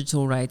the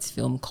digital rights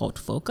film called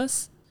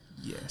Focus.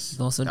 Yes.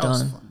 You've also that done.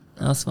 Was fun.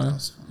 That was fun.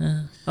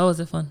 Yeah. How was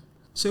it fun?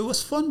 So it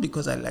was fun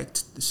because I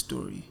liked the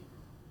story.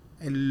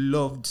 I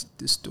loved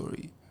the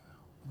story.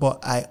 but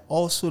I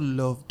also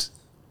loved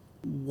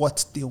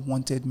what they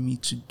wanted me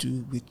to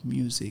do with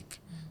music.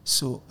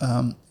 So,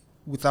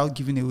 without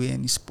giving away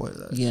any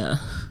spoilers,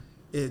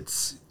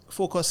 its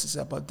focus is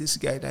about this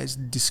guy that is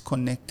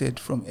disconnected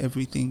from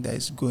everything that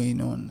is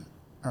going on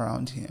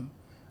around him.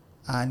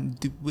 And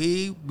the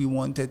way we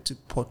wanted to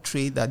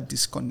portray that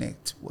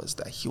disconnect was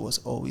that he was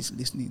always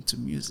listening to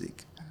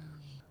music.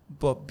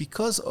 But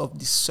because of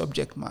the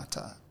subject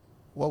matter,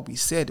 what we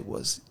said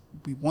was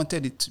we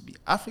wanted it to be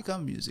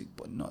African music,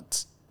 but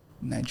not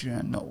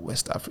Nigerian, not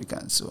West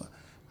African. So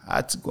I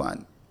had to go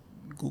and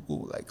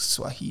Google like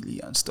Swahili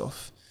and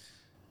stuff.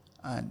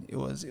 And it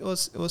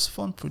was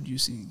fun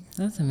producing.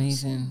 That's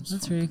amazing.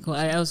 That's really cool.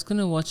 I was going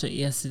to watch it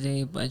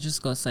yesterday, but I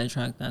just got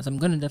sidetracked. So I'm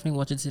going to definitely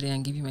watch it today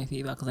and give you my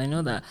feedback, because I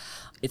know that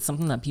it's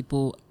something that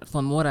people,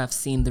 from what I've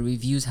seen, the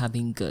reviews have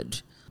been good.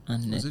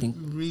 And I think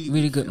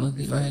really good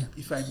movie.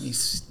 If I may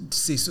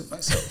say so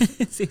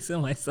myself. Say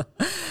so myself.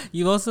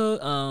 You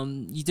also,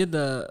 you did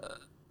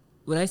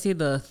would I say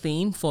the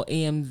theme for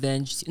AM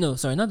Ven? No,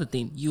 sorry, not the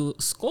theme. You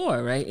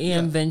score, right?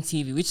 AM Ven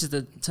TV, which is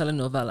the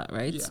telenovela,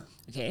 right? Yeah.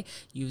 Okay.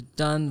 You've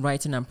done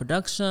writing and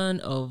production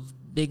of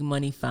Big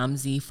Money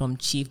Famzy from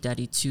Chief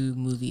Daddy 2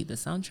 movie, the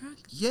soundtrack.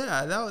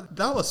 Yeah,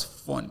 that was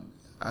fun,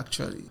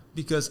 actually,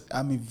 because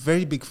I'm a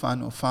very big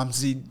fan of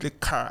Famzy, the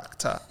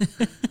character.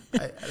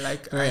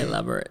 Very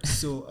elaborate.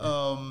 So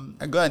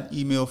I got an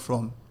email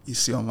from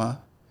Isioma,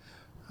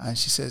 and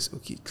she says,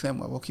 okay, Klem,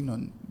 we're working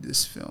on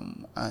this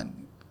film,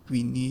 and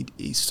we need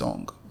a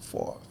song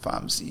for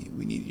Famzy.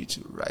 We need you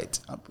to write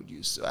and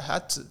produce. So I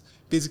had to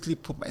basically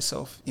put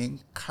myself in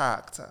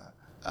character.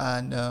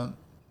 And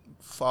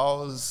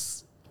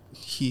Fowles,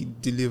 he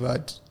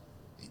delivered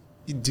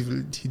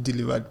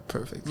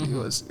perfectly.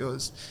 Mm-hmm. It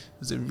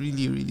was a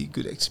really, really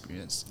good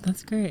experience.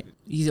 That's great.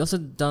 He's also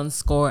done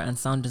score and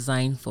sound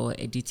design for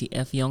Edith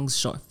F. Young's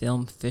short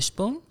film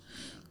Fishbone.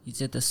 You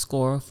did the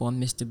score for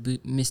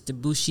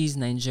Mr. Bushi's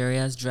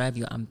Nigeria's Drive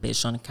Your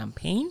Ambition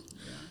campaign.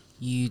 Yeah.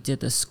 You did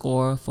the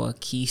score for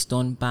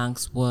Keystone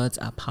Bank's Words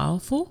Are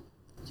Powerful.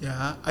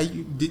 Yeah.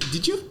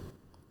 Did you?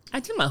 I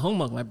did my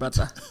homework, my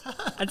brother.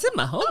 I did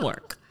my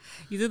homework.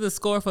 You did the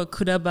score for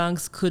Kuda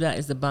Bank's Kuda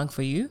is the Bank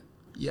for You.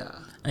 Yeah.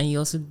 And you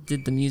also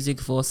did the music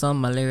for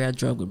Some Malaria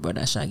Drug with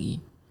Brother Shaggy.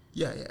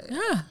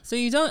 Yeah. So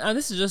you don't, and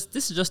this is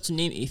just to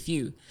name a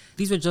few.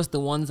 These were just the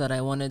ones that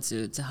I wanted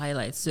to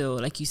highlight. So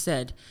like you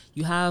said,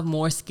 you have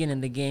more skin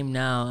in the game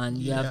now, and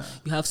you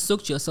have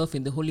soaked yourself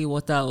in the holy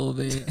water of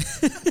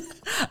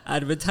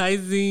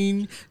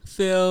advertising,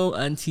 film,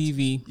 and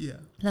TV. Yeah.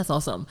 That's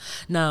awesome.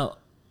 Now,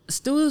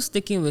 still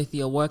sticking with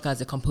your work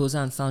as a composer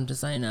and sound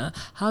designer,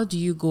 how do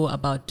you go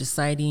about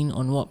deciding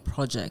on what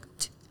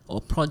project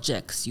or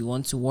projects you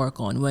want to work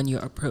on when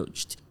you're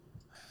approached?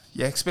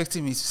 You're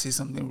expecting me to say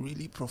something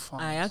really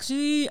profound. I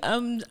actually,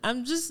 I'm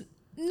just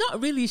not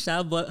really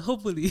sure, but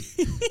hopefully.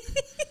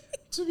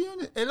 To be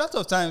honest, a lot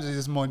of times it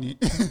is money.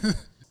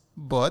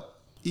 But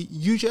it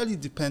usually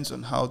depends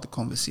on how the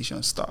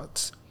conversation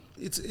starts.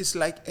 It's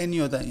like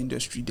any other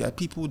industry. There are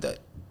people that,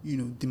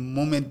 the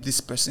moment this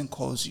person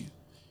calls you,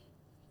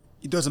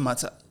 it doesn't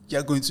matter.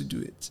 You're going to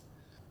do it.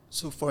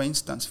 So, for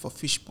instance, for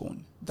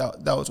Fishbone,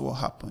 that was what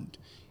happened.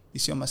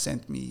 Isioma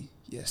sent me.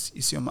 Yes,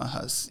 Isioma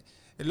has.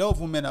 A lot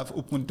of women have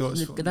opened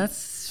doors for me.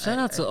 Shout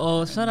out to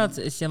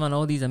Isioma and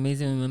all these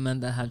amazing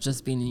women that have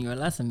just been in your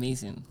life. That's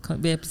amazing.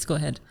 Please go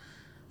ahead.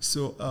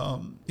 So,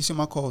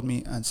 Isioma called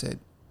me and said,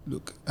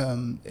 look,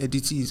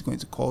 Editi is going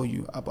to call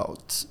you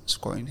about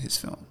scoring his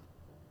film.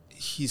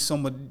 He's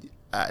somebody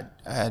I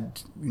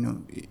had,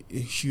 a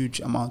huge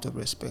amount of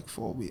respect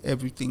for, with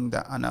everything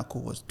that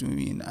Anako was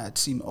doing. I had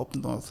seen Up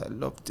North. I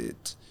loved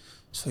it.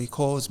 So he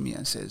calls me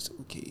and says,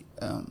 okay,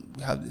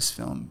 we have this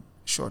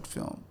short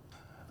film.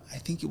 I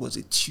think it was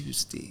a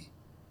Tuesday.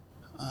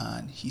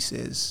 And he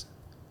says,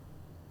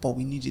 but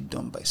we need it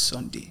done by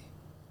Sunday.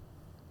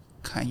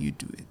 Can you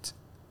do it?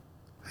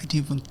 I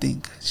didn't even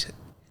think.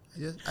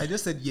 I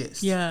just said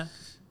yes. Yeah.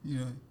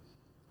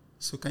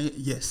 So can you?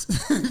 Yes.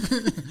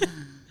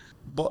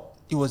 But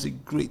it was a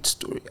great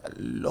story. I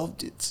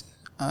loved it.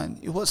 And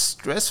it was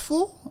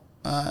stressful.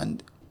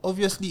 And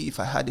obviously, if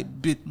I had a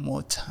bit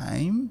more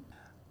time,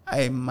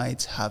 I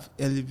might have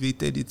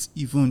elevated it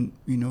even,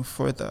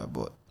 further.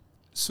 But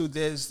so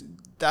there's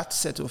that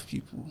set of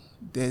people.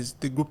 There's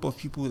the group of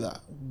people that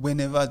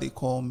whenever they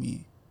call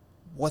me,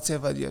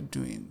 whatever they're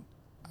doing,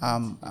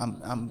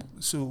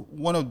 so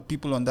one of the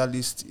people on that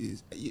list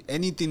is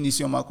anything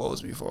Isioma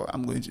calls me for,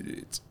 I'm going to do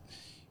it.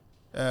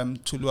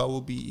 Tolu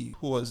Awobi,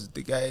 who was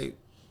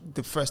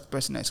the first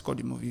person I scored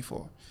the movie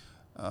for.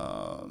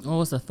 What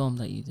was the film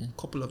that you did?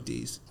 Couple of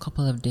Days.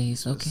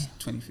 Okay.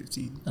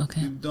 2015.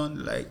 Okay. We've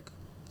done like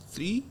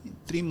three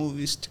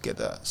movies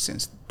together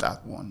since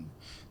that one.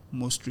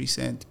 Most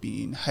recent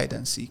being Hide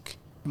and Seek,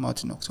 came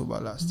out in October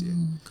last year.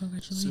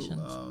 Congratulations.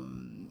 So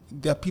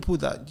there are people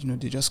that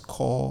they just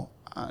call,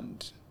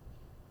 and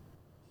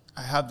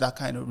I have that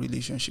kind of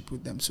relationship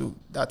with them. So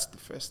that's the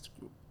first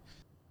group.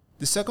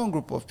 The second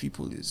group of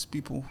people is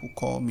people who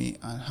call me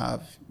and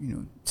have,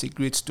 it's a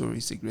great story,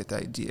 it's a great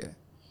idea.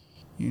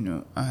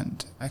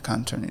 and I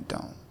can't turn it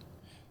down.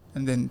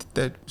 And then the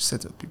third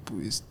set of people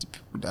is the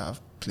people that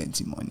have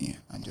plenty money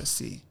and just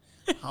say,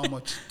 how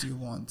much do you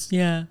want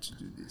to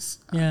do this?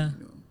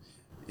 And,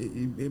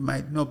 it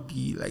might not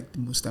be like the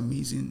most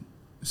amazing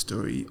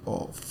story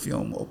or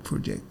film or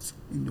project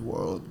in the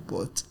world,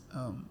 but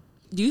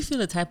do you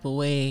feel a type of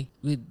way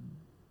with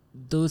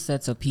those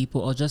sets of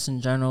people, or just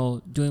in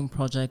general doing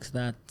projects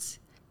that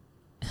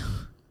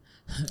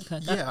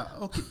yeah,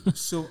 okay.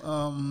 So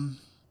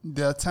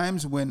there are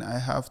times when I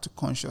have to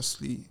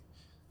consciously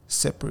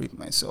separate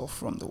myself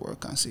from the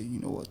work and say, you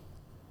know what,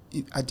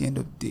 at the end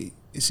of the day,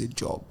 it's a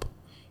job.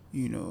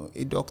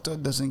 A doctor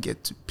doesn't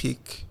get to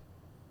pick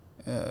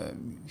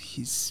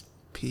his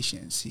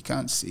patients. He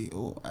can't say,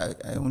 oh,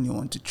 I only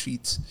want to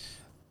treat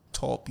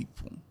tall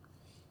people.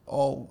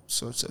 All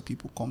sorts of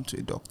people come to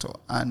a doctor,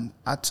 and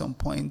at some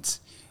point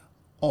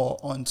or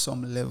on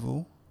some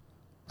level,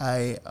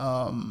 I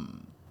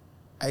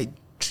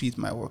treat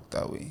my work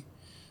that way.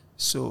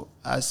 So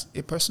as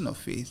a person of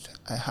faith,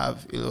 I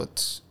have a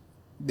lot.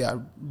 There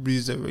are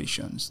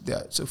reservations.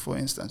 So for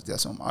instance, there are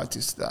some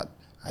artists that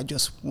I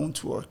just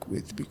won't work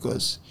with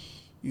because,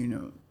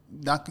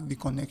 that the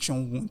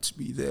connection won't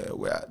be there.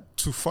 We're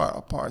too far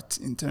apart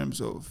in terms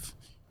of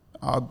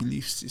our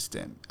belief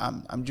system.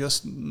 I'm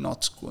just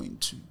not going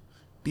to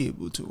be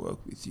able to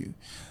work with you.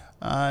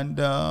 And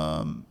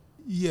in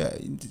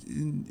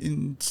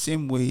the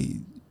same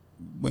way,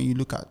 when you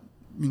look at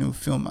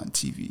film and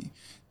TV,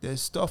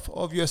 there's stuff.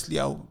 Obviously,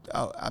 I'm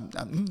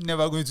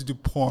never going to do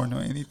porn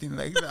or anything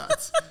like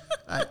that.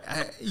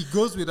 It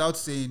goes without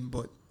saying,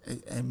 but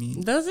I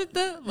mean, does it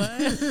though?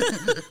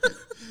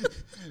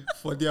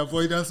 For the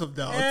avoidance of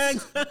doubt.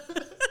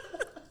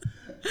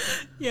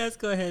 Yes,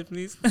 go ahead,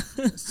 please.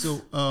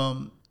 So,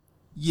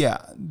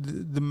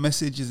 the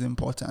message is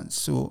important.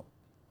 So,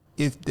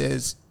 if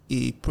there's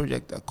a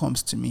project that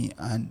comes to me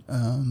and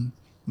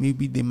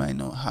maybe they might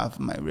not have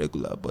my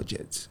regular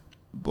budget,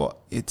 but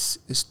it's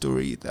a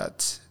story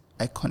that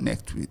I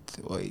connect with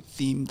or a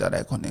theme that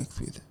I connect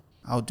with,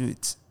 I'll do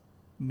it.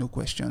 No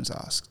questions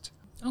asked.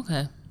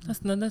 Okay.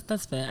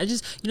 That's fair. I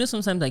just,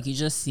 sometimes like you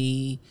just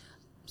see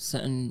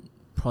certain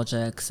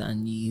projects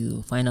and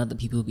you find out the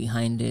people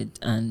behind it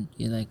and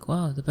you're like,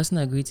 wow, the person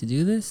agreed to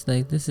do this.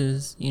 Like, this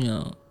is,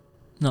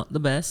 not the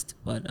best,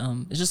 but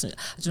it's just, I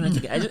just wanted to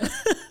get, I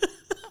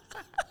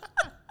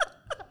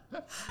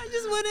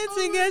just wanted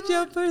to get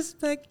your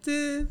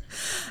perspective.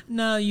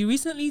 Now, you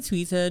recently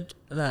tweeted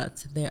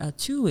that there are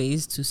 2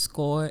 ways to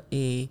score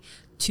a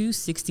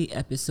 260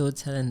 episode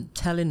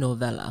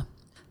telenovela.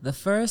 The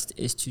first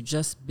is to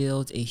just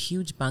build a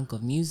huge bank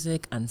of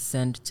music and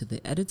send to the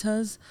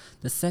editors.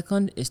 The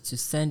second is to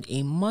send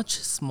a much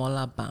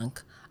smaller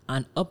bank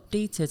and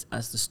update it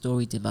as the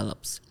story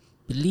develops.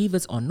 Believe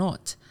it or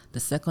not,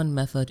 the second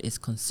method is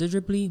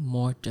considerably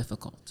more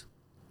difficult.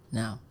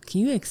 Now,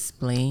 can you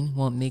explain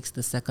what makes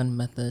the second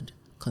method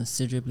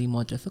considerably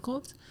more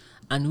difficult?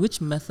 And which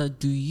method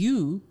do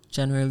you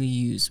generally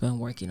use when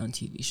working on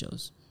TV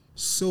shows?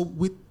 So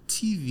with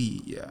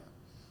TV,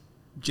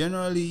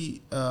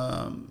 generally,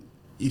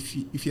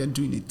 if you're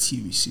doing a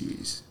TV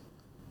series,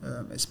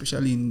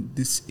 especially in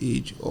this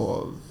age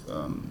of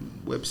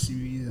web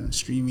series and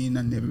streaming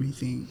and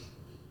everything,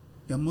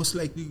 you're most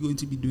likely going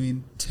to be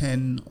doing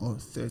 10 or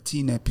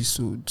 13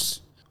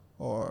 episodes,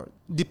 or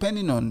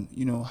depending on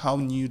how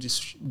new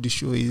the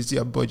show is,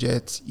 their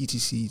budget,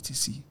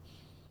 etc.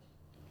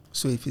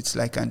 So if it's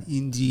like an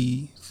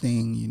indie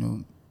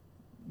thing,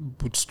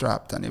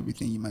 bootstrapped and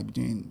everything, you might be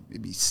doing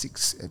maybe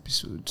 6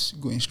 episodes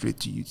going straight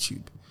to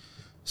YouTube.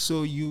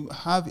 So you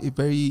have a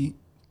very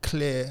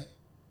clear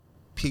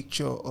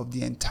picture of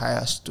the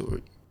entire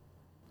story.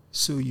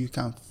 So you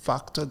can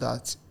factor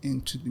that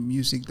into the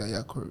music that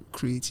you're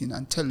creating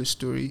and tell a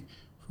story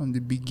from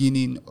the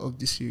beginning of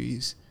the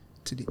series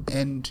to the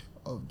end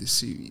of the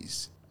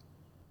series.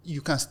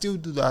 You can still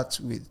do that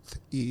with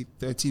a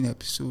 13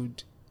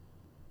 episode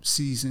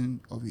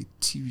season of a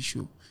TV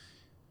show,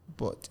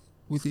 but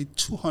with a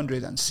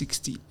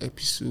 260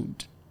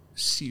 episode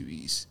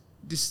series,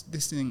 this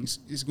thing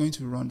is going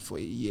to run for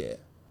a year.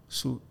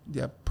 So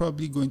they are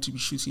probably going to be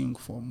shooting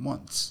for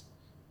months.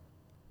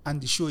 And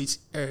the show is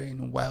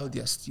airing while they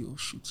are still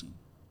shooting.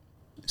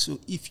 So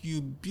if you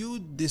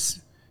build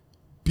this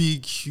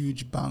big,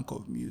 huge bank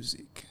of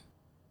music,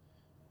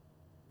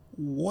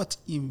 what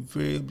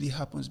invariably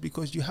happens,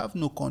 because you have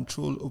no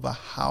control over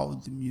how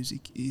the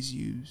music is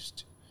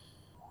used,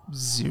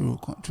 zero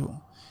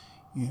control.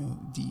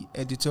 The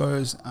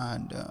editors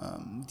and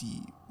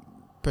the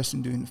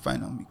person doing the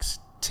final mix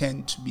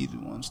tend to be the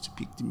ones to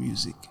pick the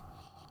music.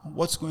 And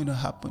what's going to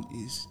happen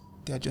is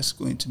they're just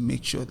going to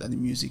make sure that the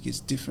music is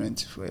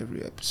different for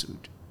every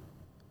episode.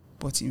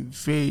 But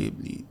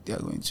invariably, they're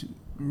going to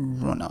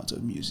run out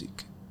of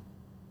music.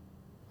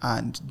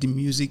 And the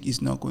music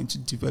is not going to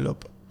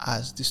develop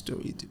as the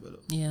story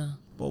develops. Yeah.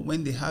 But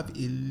when they have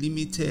a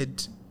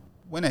limited,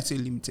 when I say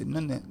limited,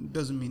 it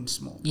doesn't mean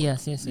small.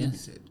 Yes.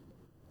 Limited.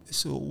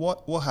 So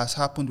what has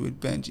happened with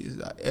Benji is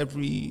that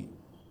every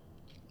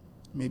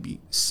maybe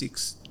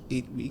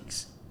 6-8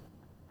 weeks,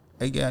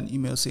 I get an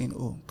email saying,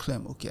 "Oh,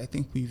 Klem, okay, I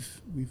think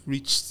we've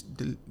reached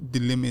the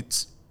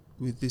limit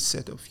with this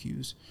set of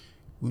views.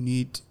 We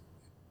need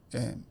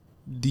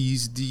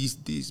these,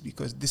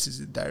 because this is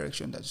the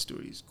direction that the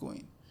story is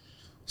going."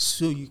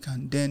 So you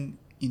can then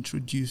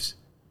introduce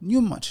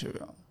new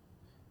material,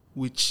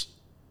 which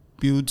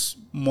builds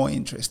more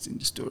interest in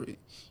the story,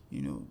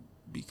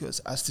 because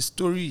as the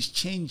story is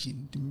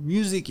changing, the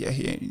music you're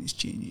hearing is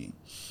changing.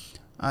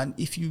 And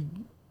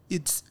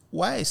it's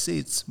why I say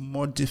it's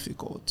more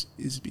difficult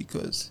is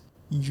because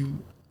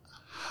you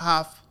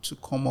have to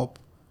come up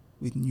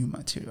with new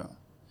material.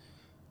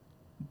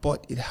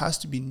 But it has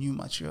to be new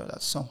material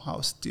that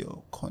somehow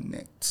still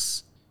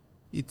connects.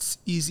 It's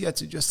easier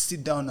to just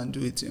sit down and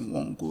do it in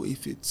one go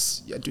if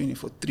you're doing it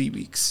for 3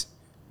 weeks.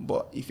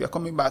 But if you're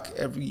coming back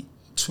every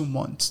 2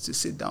 months to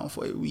sit down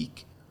for a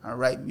week and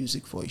write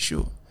music for a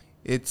show,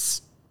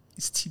 it's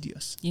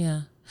tedious.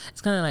 Yeah.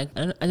 It's kind of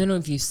like, I don't know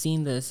if you've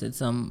seen this.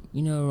 It's,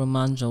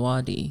 Roman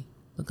Jawadi,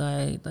 the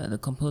guy, the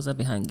composer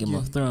behind Game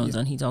of Thrones,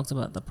 and he talks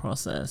about the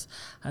process,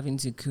 having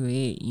to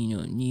create,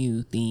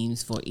 new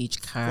themes for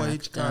each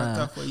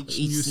character. For each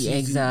new season.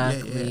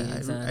 Exactly.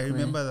 I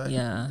remember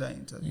that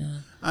interview. Yeah.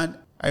 And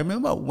I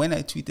remember when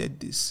I tweeted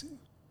this,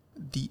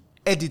 the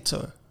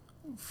editor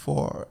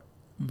for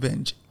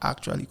Venge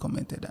actually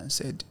commented and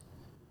said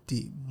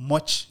they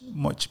much,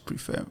 much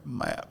prefer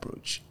my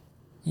approach.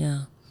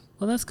 Yeah.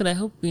 Well, that's good. I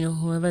hope,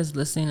 whoever is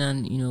listening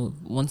and,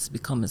 wants to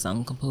become a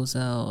sound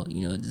composer or,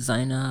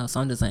 designer or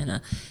sound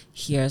designer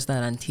hears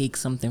that and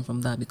takes something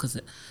from that, because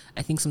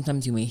I think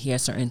sometimes you may hear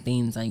certain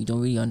things and you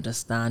don't really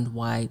understand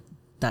why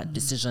that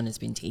decision has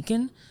been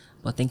taken.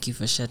 But thank you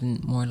for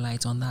shedding more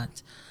light on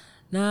that.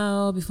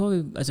 Now, as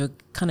we're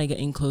kind of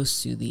getting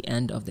close to the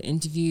end of the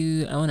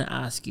interview, I want to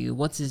ask you,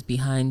 what is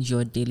behind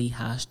your daily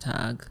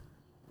hashtag,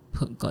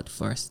 Put God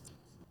First?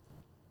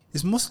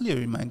 It's mostly a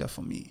reminder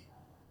for me.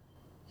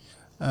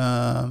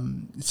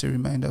 It's a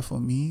reminder for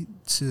me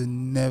to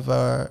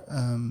never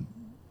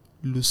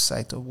lose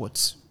sight of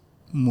what's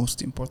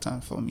most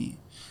important for me,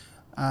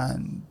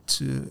 and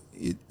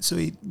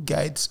it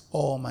guides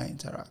all my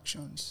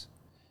interactions.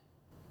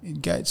 It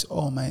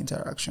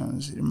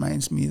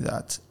reminds me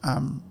that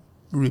I'm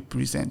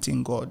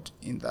representing God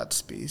in that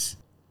space.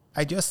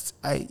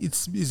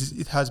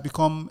 It has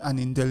become an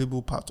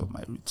indelible part of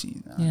my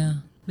routine. Yeah.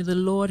 May the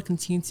Lord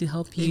continue to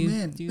help you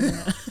Amen. do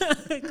that,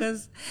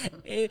 because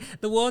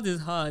the world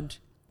is hard.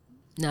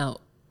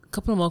 Now, a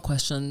couple of more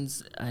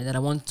questions that I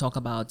want to talk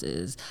about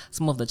is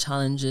some of the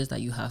challenges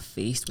that you have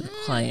faced with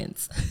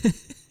clients.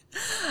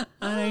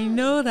 And I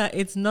know that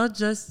it's not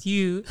just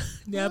you.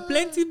 There are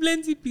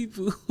plenty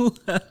people who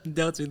have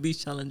dealt with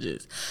these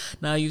challenges.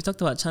 Now, you've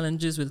talked about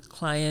challenges with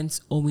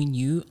clients owing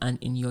you, and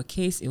in your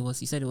case, you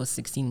said it was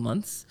 16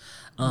 months.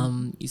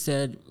 You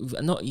said,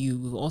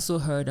 we've also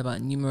heard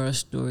about numerous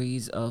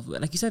stories of,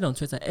 like you said on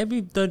Twitter, every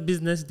third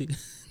business day,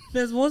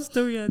 there's one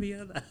story or the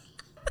other.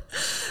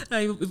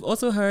 We've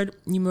also heard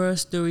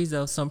numerous stories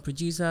of some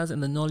producers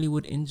in the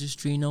Nollywood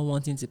industry not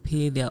wanting to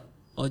pay their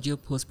audio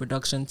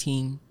post-production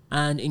team.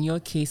 And in your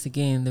case,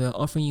 again, they were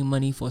offering you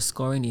money for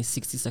scoring a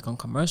 60-second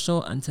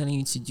commercial and telling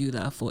you to do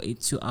that for a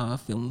 2-hour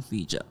film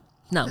feature.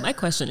 Now, my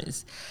question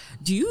is,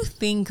 do you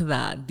think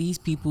that these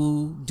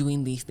people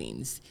doing these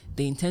things,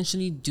 they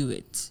intentionally do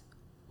it,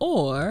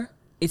 or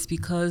it's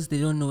because they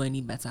don't know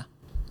any better?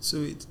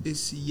 So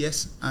it's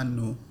yes and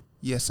no.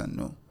 Yes and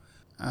no.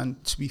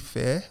 And to be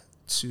fair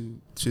to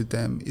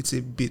them, it's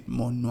a bit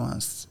more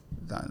nuanced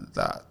than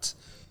that.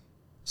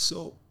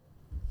 So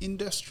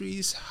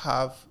industries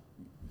have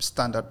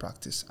standard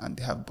practice, and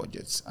they have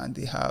budgets, and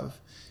they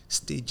have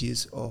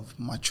stages of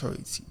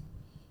maturity.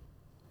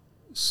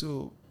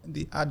 So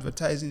the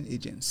advertising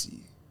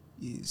agency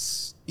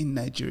in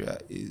Nigeria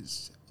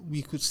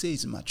we could say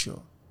is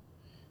mature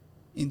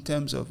in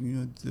terms of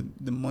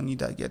the money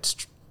that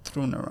gets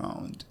thrown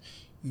around,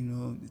 the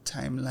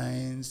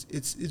timelines.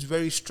 It's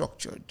very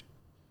structured.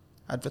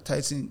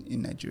 Advertising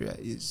in Nigeria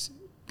is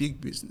big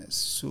business,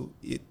 so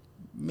it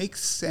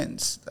makes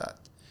sense that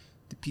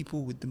the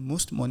people with the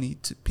most money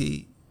to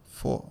pay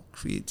for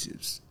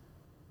creatives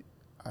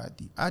are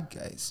the ad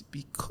guys,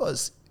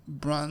 because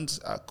brands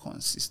are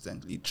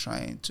consistently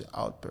trying to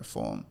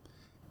outperform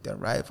their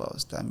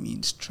rivals. That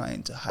means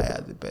trying to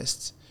hire the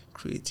best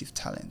creative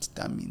talent.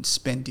 That means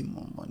spending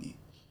more money.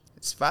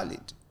 It's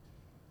valid.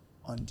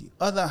 On the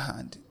other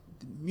hand,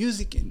 the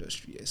music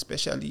industry,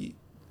 especially,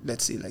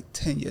 let's say like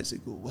 10 years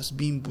ago, was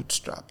being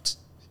bootstrapped.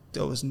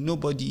 There was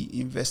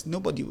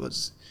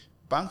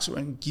banks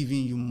weren't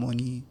giving you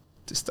money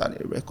to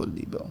start a record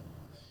label.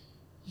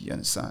 You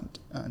understand?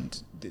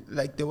 And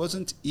there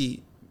wasn't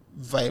a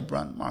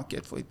vibrant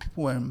market for it.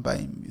 People weren't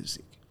buying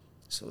music.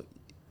 So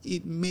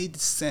it made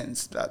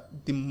sense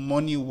that the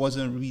money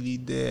wasn't really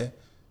there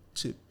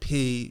to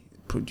pay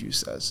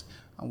producers.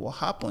 And what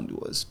happened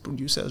was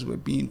producers were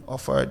being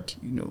offered,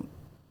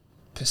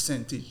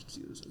 percentage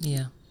deals.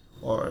 Yeah.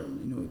 Or,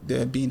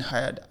 they're being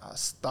hired as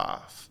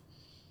staff.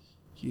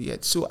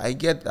 So I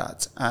get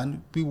that.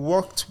 And we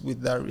worked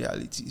with that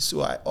reality.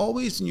 So I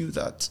always knew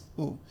that,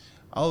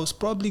 I was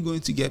probably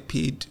going to get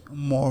paid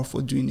more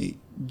for doing a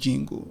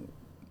jingle,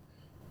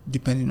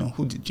 depending on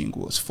who the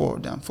jingle was for,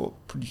 than for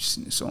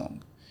producing a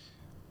song.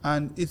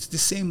 And it's the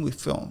same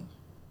with film.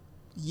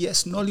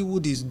 Yes,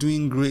 Nollywood is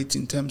doing great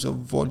in terms of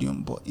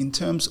volume, but in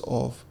terms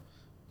of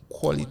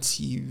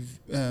quality,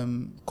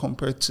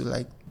 compared to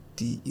like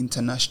the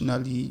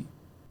internationally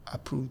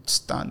approved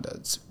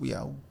standards, we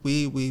are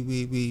way, way,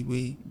 way, way,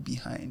 way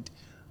behind.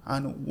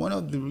 And one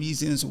of the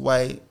reasons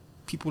why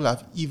people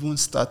have even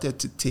started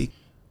to take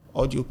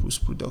audio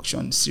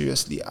post-production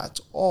seriously at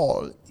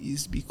all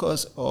is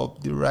because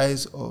of the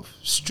rise of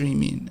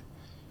streaming.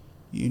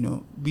 You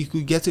know, we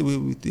could get away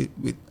with it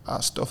with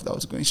our stuff that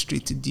was going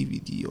straight to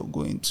DVD or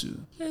going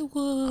to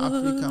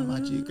Africa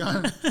Magic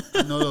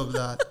and all of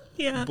that.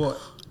 Yeah. But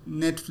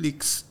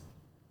Netflix,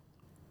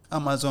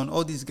 Amazon,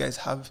 all these guys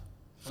have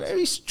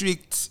very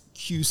strict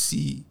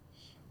QC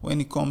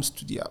when it comes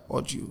to their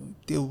audio.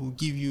 They will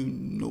give you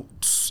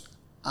notes,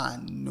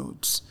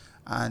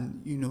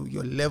 and you know,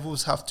 your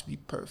levels have to be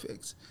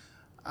perfect.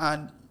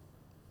 And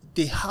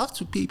they have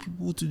to pay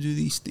people to do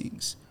these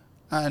things.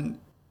 And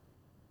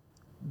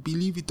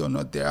believe it or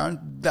not, there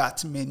aren't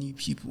that many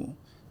people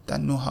that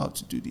know how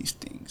to do these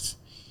things.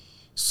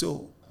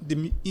 So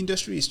the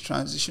industry is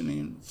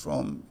transitioning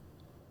from,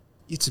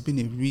 it's been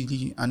a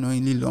really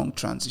annoyingly long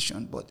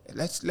transition, but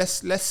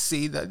let's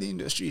say that the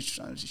industry is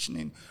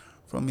transitioning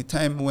from a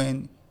time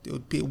when they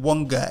would pay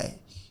one guy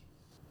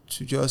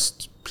to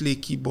just play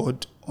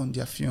keyboard on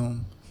their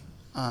film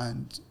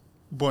and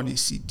burn a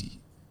CD,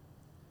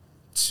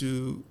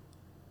 to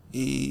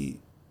a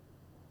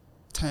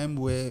time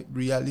where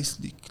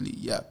realistically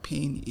you're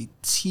paying a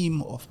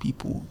team of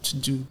people to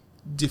do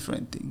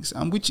different things,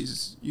 and which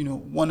is, you know,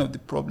 one of the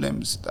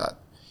problems that,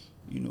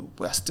 you know,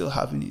 we're still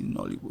having in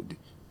Nollywood.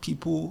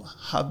 People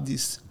have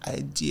this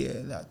idea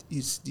that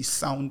it's the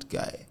sound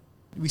guy.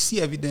 We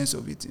see evidence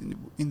of it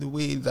in the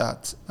way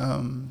that,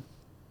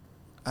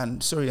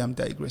 and sorry, I'm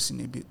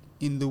digressing a bit,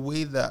 in the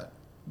way that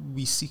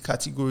we see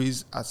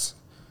categories as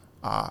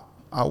our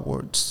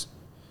awards.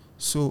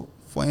 So,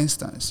 for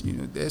instance, you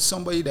know, there's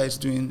somebody that is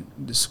doing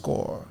the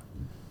score,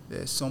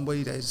 there's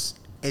somebody that is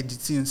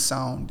editing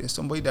sound, there's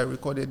somebody that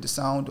recorded the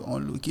sound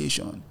on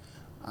location,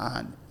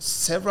 and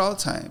several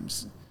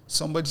times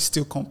somebody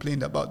still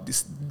complained about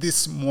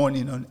this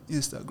morning on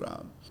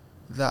Instagram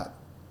that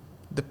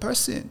the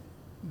person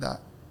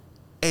that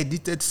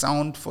edited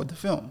sound for the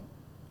film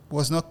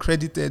was not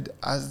credited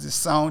as the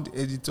sound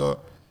editor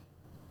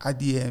at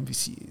the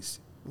AMVCAs.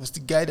 It was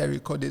the guy that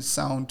recorded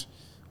sound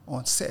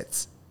on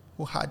set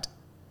who had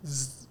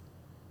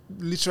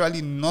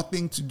literally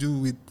nothing to do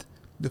with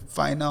the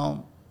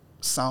final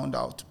sound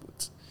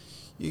output.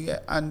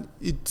 And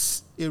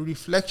it's a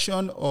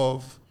reflection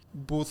of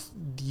both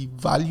the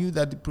value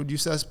that the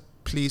producers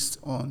placed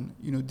on,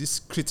 you know, this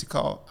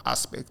critical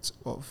aspect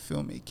of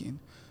filmmaking,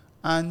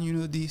 and, you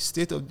know, the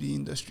state of the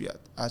industry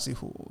as a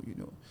whole, you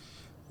know.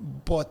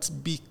 But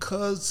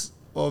because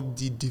of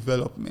the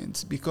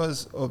development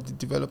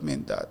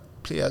that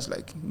players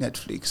like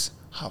Netflix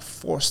have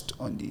forced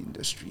on the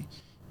industry,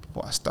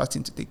 people are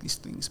starting to take these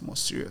things more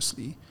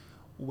seriously.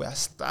 We're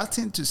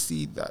starting to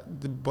see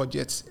that the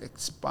budgets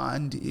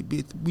expand a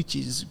bit, which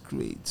is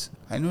great.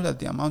 I know that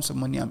the amounts of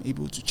money I'm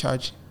able to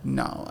charge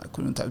now, I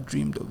couldn't have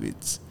dreamed of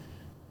it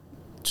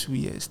 2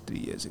 years, 3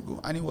 years ago.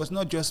 And it was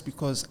not just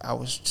because I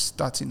was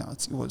starting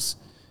out. It was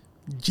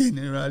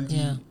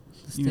generally,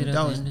 you know,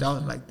 that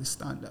was like the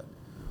standard.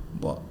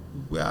 But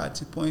we're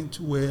at a point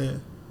where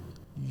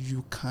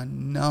you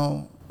can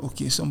now,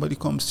 okay, somebody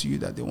comes to you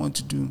that they want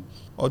to do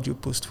audio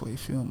post for a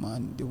film,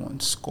 and they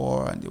want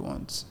score, and they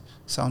want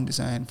sound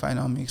design,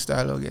 final mix,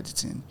 dialogue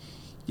editing.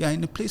 Yeah,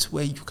 in a place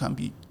where you can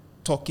be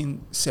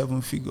talking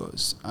 7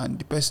 figures, and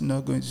the person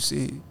not going to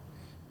say,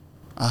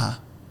 are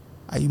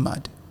you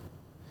mad?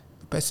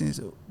 The person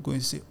is going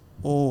to say,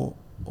 oh,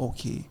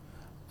 okay,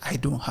 I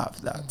don't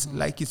have that. Mm-hmm.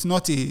 Like, it's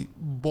not a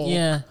bulk.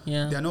 Yeah.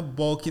 They're not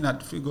bulking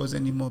at figures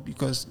anymore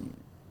because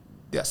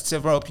there are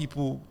several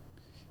people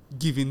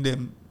giving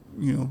them,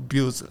 you know,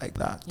 bills like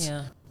that.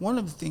 Yeah. One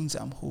of the things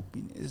I'm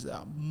hoping is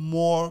that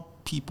more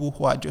people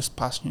who are just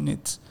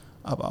passionate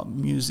about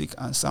music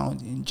and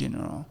sound in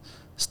general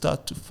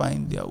start to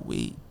find their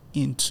way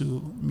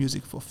into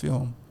music for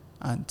film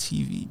and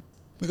TV.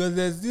 Because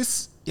there's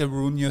this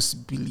erroneous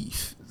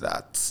belief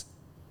that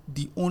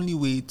the only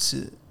way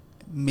to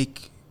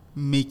make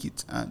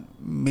it and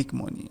make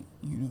money,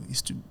 you know,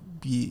 is to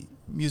be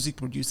a music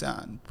producer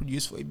and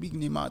produce for a big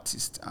name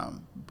artist and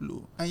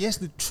blow. And yes,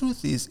 the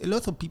truth is, a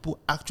lot of people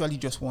actually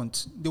just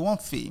want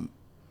fame.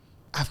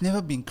 I've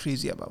never been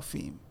crazy about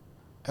fame.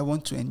 I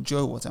want to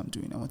enjoy what I'm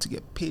doing. I want to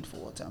get paid for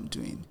what I'm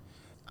doing.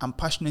 I'm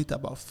passionate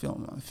about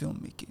film and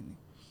filmmaking.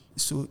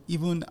 So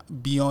even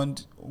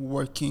beyond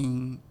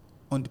working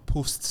on the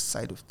post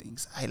side of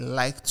things, I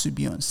like to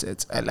be on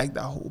set. I like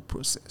that whole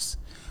process.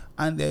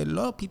 And there are a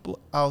lot of people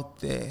out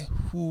there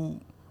who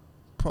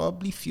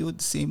probably feel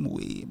the same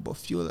way, but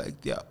feel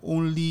like their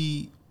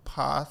only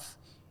path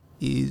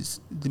is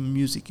the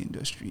music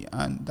industry.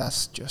 And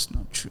that's just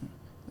not true.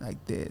 Like,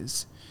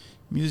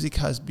 music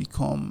has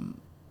become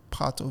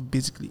part of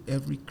basically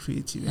every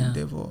creative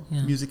endeavor,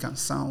 music and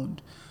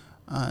sound.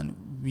 And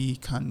we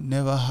can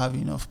never have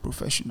enough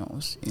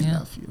professionals in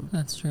that field.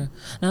 That's true.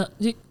 Now,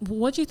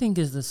 what do you think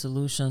is the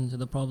solution to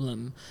the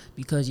problem?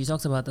 Because you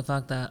talked about the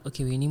fact that,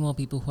 okay, we need more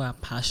people who are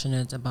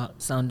passionate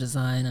about sound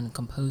design and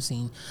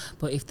composing.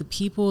 But if the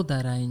people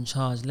that are in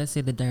charge, let's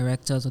say the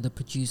directors or the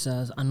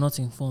producers, are not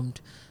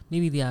informed,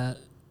 maybe they are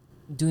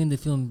doing the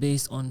film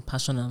based on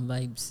passion and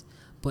vibes,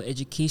 but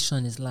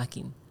education is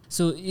lacking.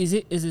 So is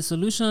the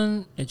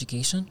solution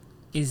education?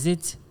 Is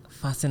it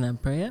fasting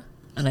and prayer?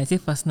 And I say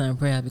fasting and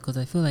prayer because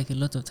I feel like a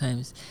lot of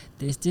times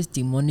there's this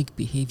demonic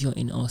behavior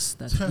in us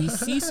that we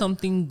see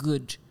something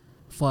good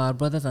for our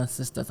brothers and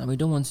sisters and we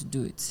don't want to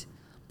do it.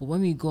 But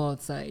when we go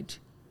outside,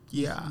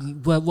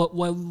 we're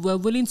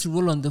willing to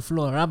roll on the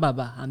floor,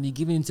 rababa, and be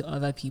giving it to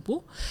other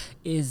people.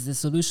 Is the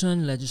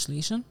solution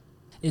legislation?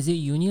 Is it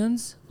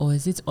unions? Or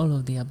is it all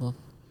of the above?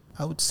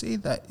 I would say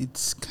that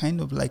it's kind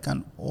of like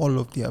an all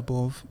of the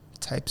above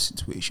type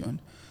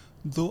situation.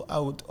 Though I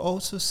would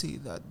also say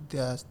that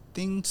there are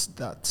things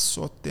that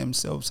sort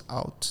themselves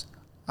out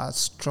as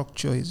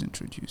structure is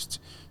introduced.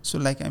 So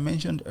like I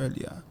mentioned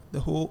earlier,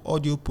 the whole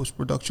audio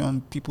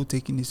post-production, people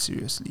taking it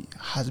seriously,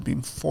 has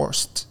been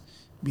forced,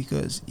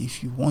 because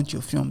if you want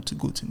your film to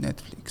go to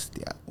Netflix,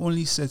 there are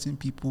only certain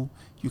people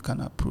you can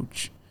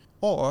approach.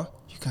 Or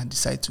you can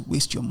decide to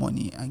waste your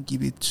money and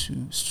give it to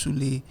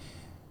Sule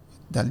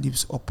that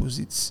lives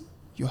opposite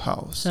your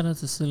house. Shout out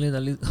to Sule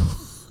that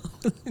lives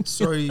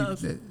Sorry,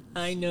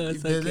 I know, it's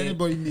if there's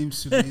anybody named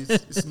Sule,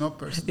 it's not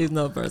personal. It's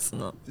not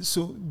personal.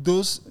 So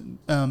those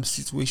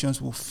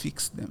situations will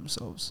fix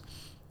themselves.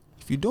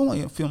 If you don't want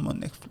your film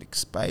on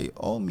Netflix, by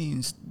all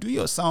means, do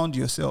your sound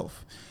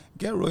yourself.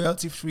 Get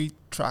royalty-free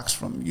tracks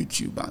from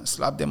YouTube and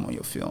slap them on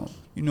your film,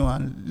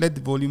 and let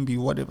the volume be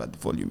whatever the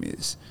volume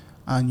is,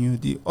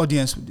 and the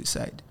audience will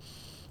decide.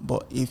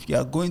 But if you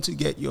are going to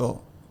get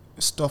your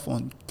stuff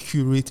on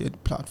curated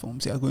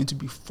platforms, you are going to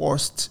be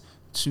forced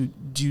to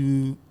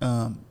do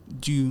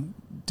due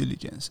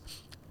diligence.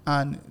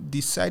 And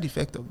the side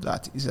effect of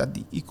that is that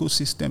the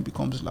ecosystem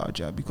becomes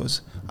larger,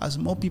 because as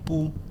more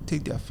people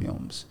take their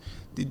films,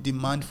 the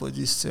demand for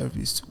this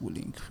service will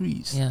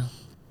increase. Yeah.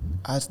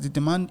 As the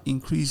demand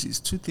increases,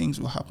 two things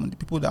will happen. The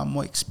people that are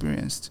more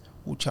experienced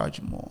will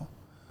charge more,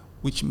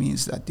 which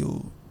means that they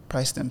will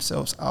price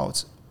themselves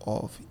out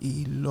of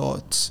a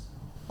lot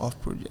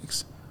of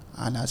projects.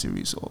 And as a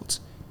result,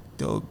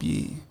 there will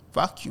be a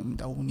vacuum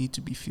that will need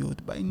to be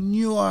filled by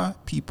newer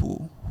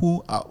people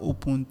who are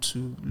open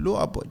to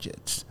lower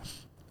budgets.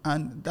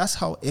 And that's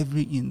how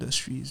every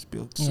industry is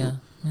built. So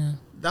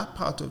that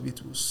part of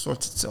it will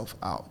sort itself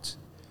out.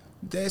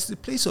 There's the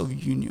place of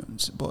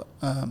unions, but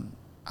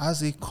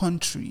as a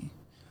country,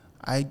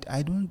 I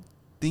don't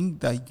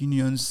think that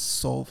unions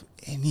solve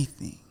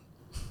anything.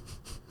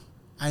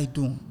 I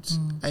don't.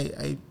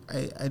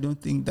 I don't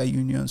think that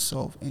unions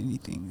solve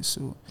anything.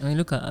 So I mean,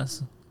 look at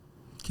us.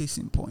 Case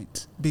in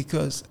point,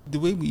 because the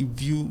way we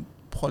view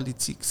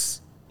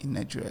politics in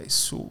Nigeria is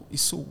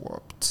so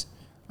warped,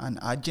 and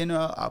our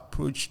general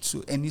approach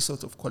to any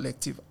sort of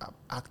collective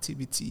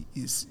activity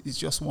is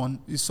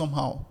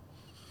somehow.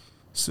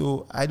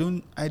 So I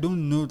don't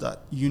know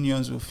that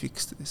unions will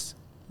fix this,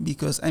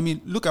 because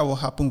look at what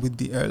happened with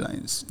the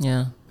airlines.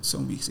 Yeah.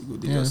 Some weeks ago,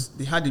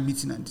 they had a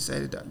meeting and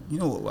decided that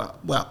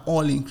we're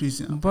all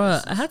increasing. Bro,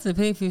 I had to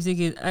pay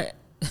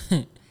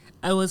 50K.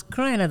 I was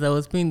crying as I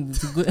was paying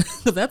to go,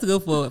 because I had to go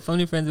for a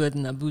family friend's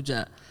wedding in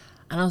Abuja,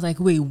 and I was like,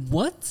 wait,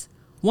 what?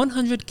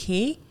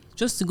 100K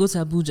just to go to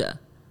Abuja?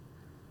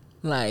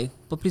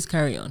 But please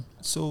carry on.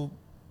 So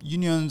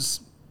unions,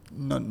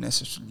 not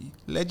necessarily.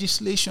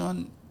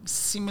 Legislation,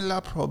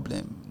 similar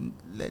problem.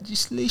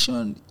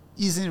 Legislation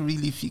isn't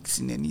really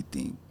fixing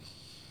anything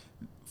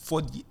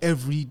for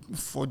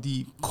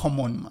the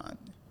common man,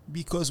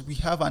 because we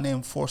have an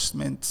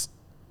enforcement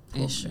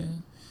problem. Issue.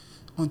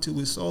 Until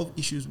we solve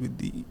issues with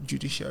the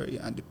judiciary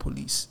and the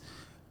police,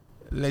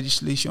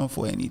 legislation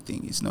for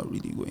anything is not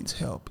really going to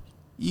help.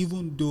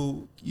 Even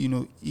though,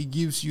 it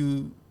gives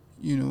you,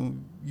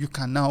 you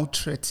can now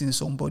threaten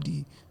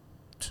somebody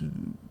to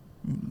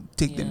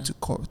take them to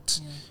court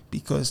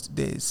because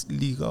there's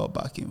legal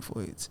backing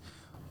for it.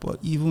 But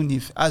even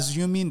if,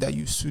 assuming that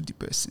you sue the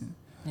person,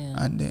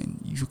 and then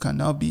you can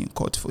now be in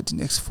court for the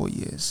next 4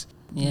 years,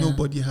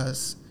 nobody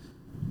has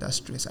that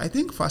stress. I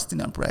think fasting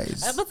and prayer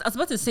is... I was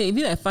about to say, if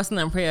you like fasting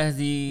and prayer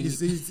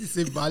is it's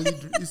a valid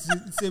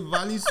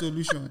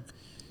solution.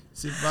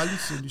 It's a valid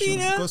solution,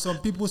 because some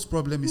people's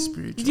problem is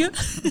spiritual.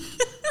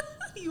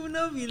 You will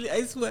not believe,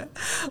 I swear.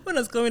 When I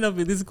was coming up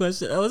with this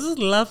question, I was just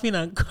laughing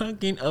and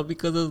cracking up,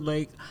 because I was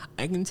like,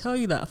 I can tell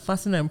you that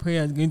fasting and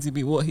prayer is going to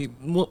be what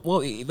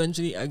we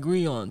eventually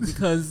agree on.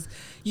 Because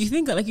you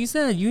think, like you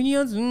said,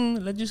 unions,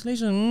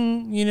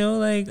 legislation,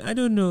 I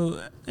don't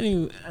know.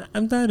 Anyway,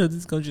 I'm tired of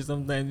this country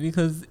sometimes,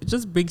 because it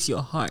just breaks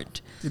your heart.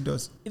 It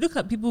does. You look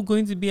at people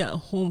going to be at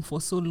home for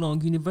so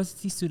long,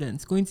 university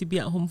students going to be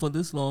at home for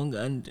this long,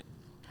 and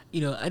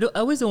I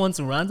always don't want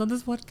to rant on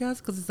this podcast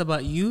because it's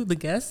about you, the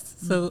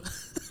guest. So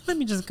let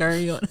me just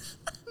carry on.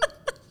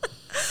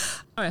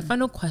 All right,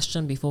 final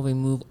question before we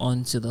move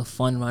on to the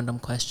fun random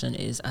question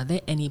is, are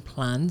there any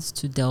plans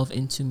to delve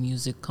into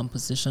music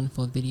composition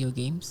for video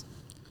games?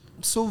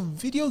 So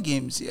video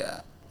games,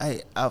 yeah,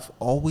 I have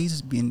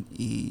always been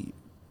a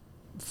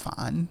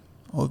fan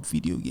of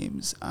video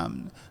games.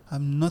 I'm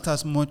not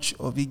as much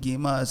of a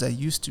gamer as I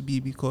used to be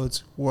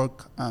because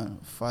work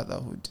and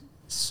fatherhood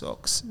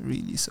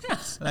really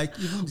sucks. Like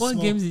even What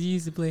games did you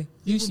used to play?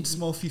 Even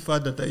small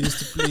FIFA that I used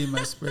to play in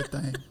my spare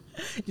time.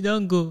 You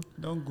don't go.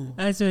 Don't go.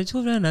 I swear,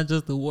 children are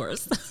just the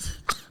worst.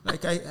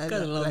 Like I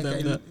Gotta love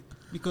them,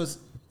 because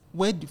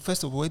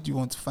first of all, where do you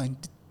want to find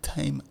the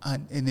time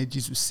and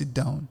energy to sit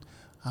down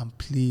and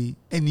play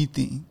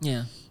anything?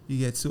 Yeah. You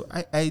get, so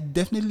I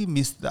definitely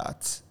miss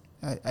that.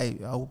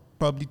 I'll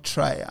probably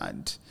try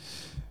and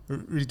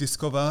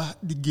rediscover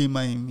the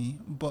gamer in me.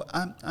 But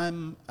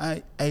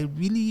I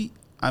really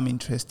am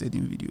interested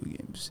in video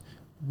games.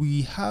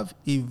 We have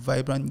a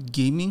vibrant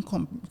gaming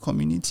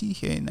community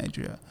here in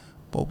Nigeria,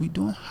 but we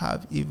don't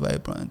have a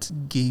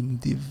vibrant game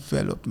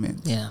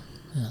development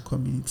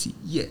community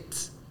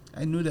yet.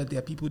 I know that there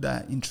are people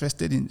that are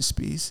interested in the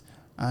space,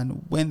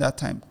 and when that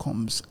time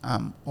comes,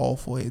 I'm all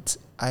for it.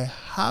 I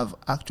have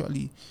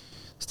actually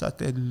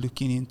started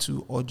looking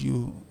into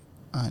audio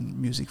and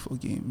music for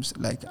games.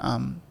 Like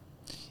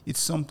it's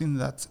something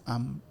that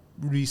I'm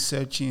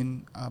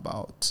researching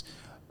about,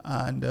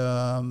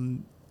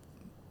 and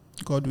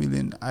God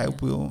willing, I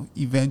will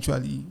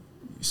eventually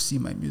see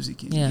my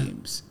music in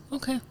games.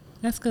 Okay,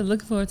 that's good.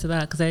 Looking forward to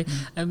that, because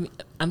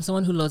I'm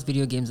someone who loves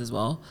video games as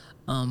well.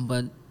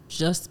 But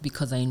just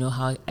because I know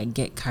how I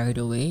get carried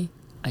away,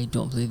 I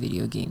don't play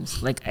video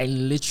games. Like I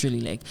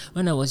literally, like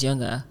when I was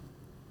younger,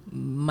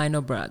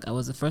 minor brag, I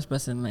was the first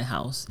person in my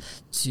house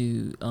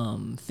to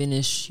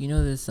finish, you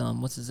know, this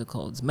what is it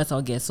called,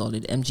 Metal Gear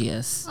Solid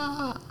MGS.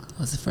 I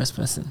was the first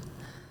person.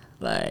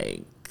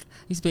 Like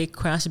I used to play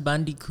Crash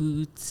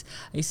Bandicoot.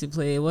 I used to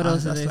play, what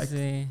else did I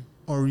say?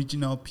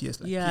 Original PS,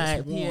 like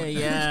PS1.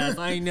 Yeah,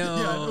 I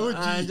know.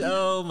 And,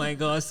 oh my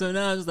gosh! So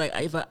now I was like,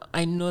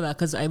 I know that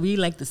because I really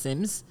like The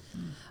Sims,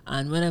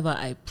 and whenever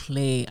I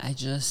play, I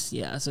just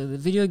So the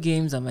video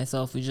games and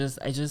myself, I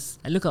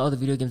look at all the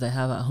video games I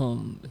have at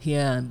home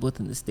here and both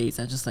in the States.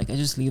 I just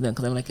leave them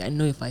because I'm like, I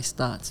know if I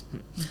start,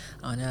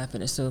 I'll never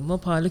finish. So more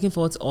power. Looking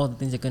forward to all the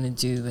things you're gonna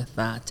do with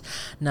that.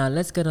 Now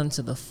let's get on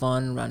to the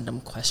fun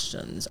random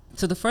questions.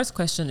 So the first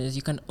question is,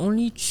 you can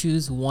only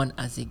choose one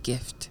as a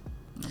gift.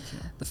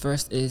 Okay. The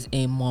first is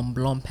a Mont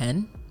Blanc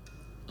pen,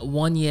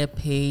 1 year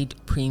paid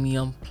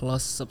premium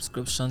plus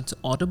subscription to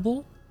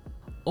Audible,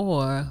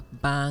 or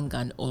Bang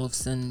 &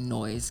 Olufsen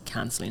noise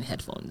cancelling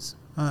headphones.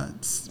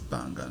 It's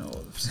Bang &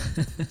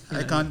 Olufsen.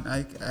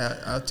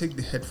 I'll take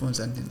the headphones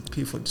and then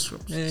pay for the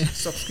subscription.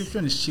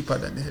 Subscription is cheaper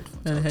than the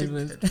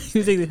headphones.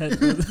 You take the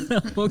headphones.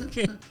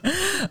 Okay.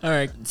 All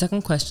right.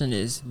 Second question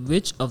is,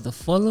 which of the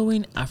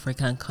following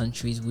African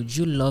countries would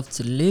you love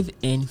to live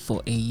in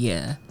for a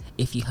year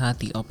if you had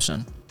the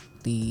option?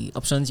 The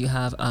options you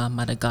have are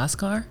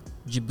Madagascar,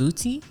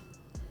 Djibouti,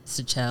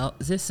 Seychelles.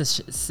 Is this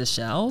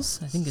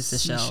Seychelles? I think it's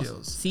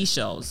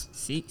Seychelles.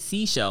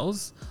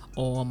 Seychelles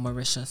or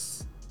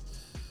Mauritius.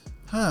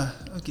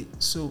 Okay.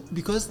 So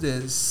because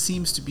there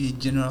seems to be a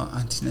general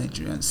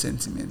anti-Nigerian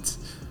sentiment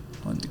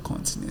on the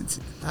continent,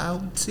 I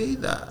would say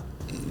that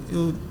it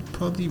would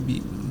probably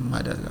be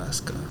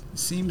Madagascar. It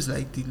seems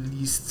like the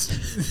least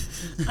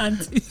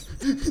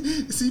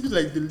it seems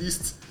like the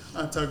least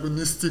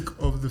antagonistic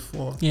of the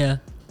four. Yeah.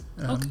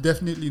 Okay.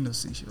 Definitely no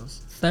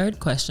Seychelles. Third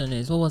question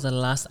is, what was the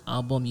last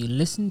album you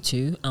listened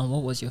to, and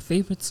what was your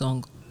favorite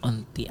song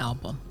on the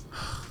album?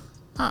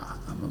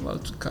 I'm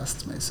about to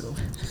cast myself.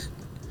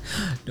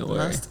 Don't worry.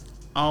 Last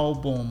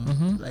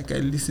album, like I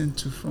listened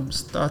to from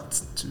start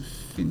to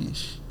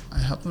finish. I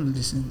haven't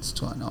listened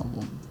to an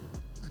album.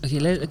 Okay,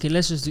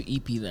 let's just do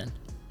EP then.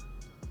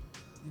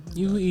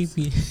 You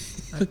EP.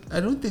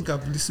 I don't think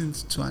I've listened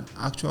to an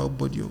actual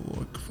body of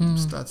work from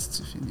start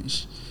to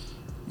finish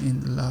in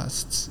the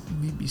last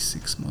maybe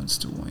 6 months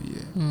to 1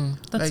 year.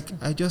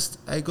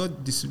 I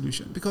got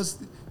disillusioned because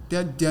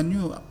there are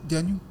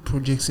new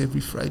projects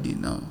every Friday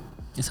now.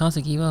 It's hard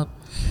to keep up.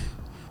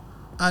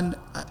 And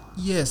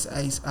yes,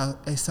 I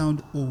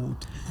sound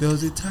old. There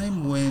was a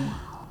time when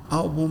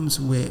albums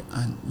were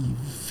an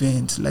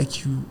event. Like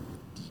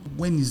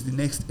when is the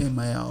next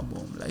MI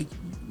album? Like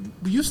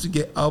we used to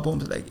get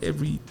albums like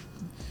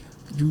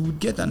you would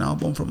get an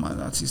album from an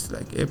artist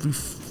like every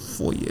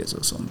 4 years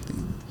or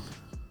something.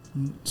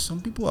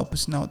 Some people are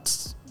putting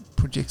out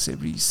projects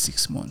every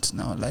 6 months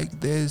now. Like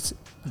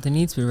the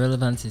need to be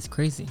relevant is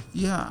crazy.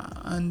 Yeah,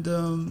 and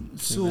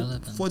so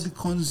for the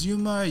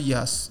consumer,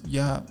 yes,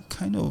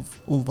 kind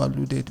of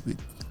overloaded with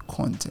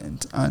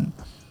content. And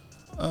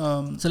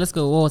so let's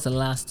go. What was the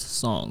last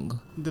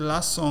song? The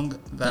last song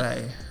that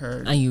I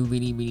heard and you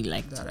really, really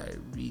liked. That I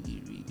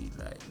really, really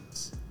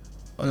liked.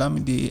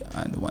 Olamide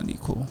and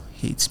Waniko,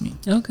 Hates Me.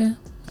 Okay.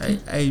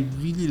 I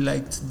really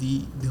liked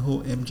the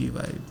whole MJ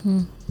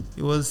vibe.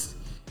 It was,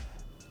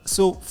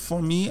 so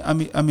for me,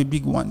 I'm a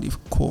big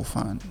Waniko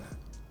fan.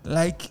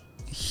 Like,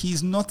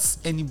 he's not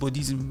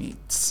anybody's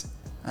mate.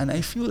 And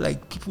I feel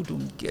like people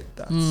don't get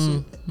that.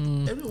 So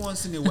every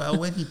once in a while,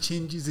 when he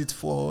changes it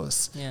for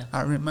us,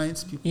 and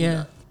reminds people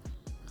that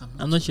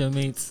I'm not your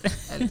mate.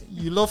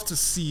 You love to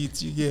see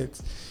it, you get.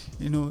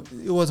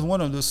 It was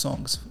one of those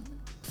songs.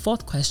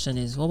 Fourth question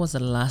is, what was the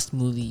last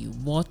movie you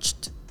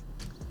watched?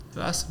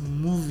 Last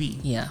movie?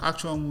 Yeah.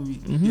 Actual movie?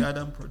 The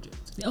Adam Project.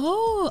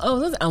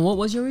 Oh, and what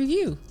was your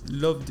review?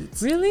 Loved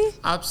it. Really?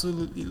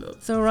 Absolutely loved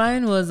it. So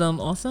Ryan was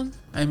awesome?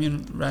 I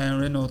mean, Ryan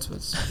Reynolds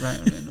was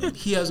Ryan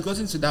Reynolds. He has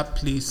gotten to that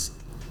place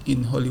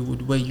in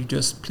Hollywood where you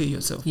just play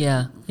yourself.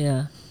 Yeah.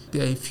 There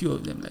are a few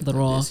of them. Like The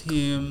Rock. There's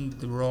him,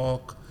 The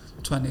Rock,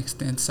 to an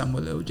extent,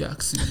 Samuel L.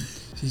 Jackson.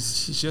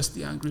 He's just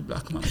the angry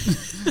black man.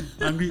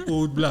 Angry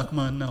old black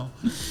man now.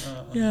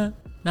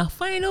 Now,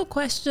 final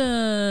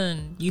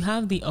question. You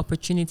have the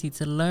opportunity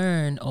to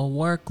learn or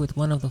work with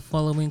one of the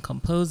following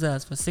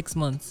composers for 6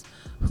 months.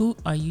 Who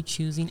are you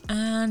choosing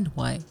and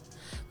why?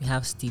 We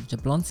have Steve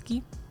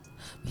Jablonski.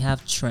 We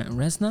have Trent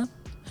Reznor.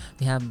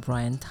 We have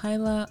Brian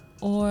Tyler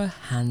or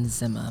Hans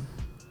Zimmer.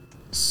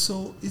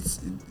 So it's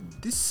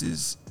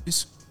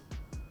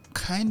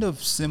kind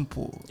of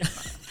simple.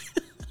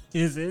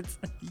 Is it?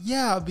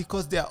 Yeah,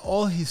 because they are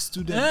all his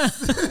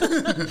students.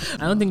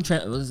 I don't think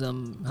Trent was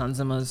Hans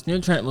Zimmer's.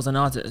 Trent was an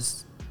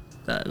artist.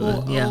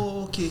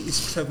 Okay.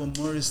 It's Trevor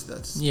Morris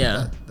that's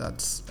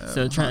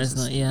so Trent is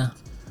not. Yeah.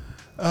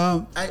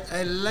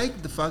 I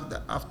like the fact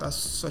that after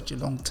such a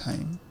long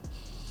time,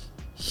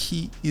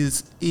 he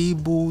is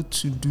able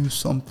to do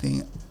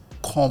something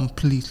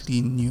completely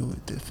new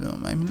with the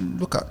film. I mean,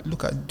 look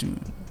at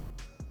Dune.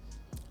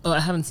 Oh, I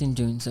haven't seen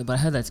Dune, but I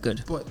heard that's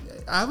good. But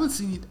I haven't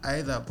seen it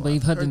either. But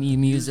you've heard the new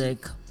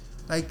music.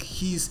 Like,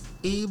 he's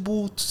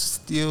able to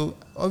still...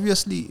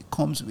 Obviously, it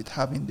comes with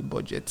having the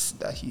budgets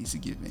that he's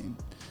giving.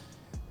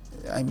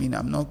 I mean,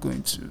 I'm not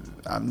going to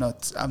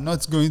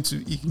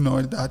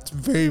ignore that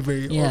very,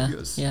 very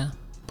obvious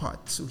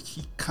part. So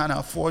he can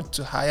afford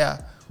to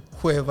hire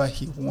whoever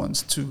he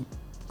wants to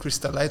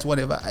crystallize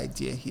whatever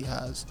idea he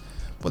has.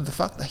 But the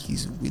fact that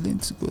he's willing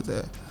to go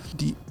there.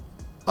 The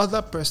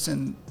other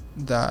person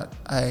that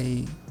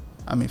I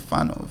am a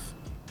fan of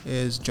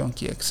is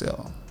Junkie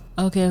XL.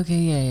 Okay,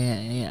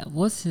 yeah.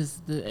 What's his?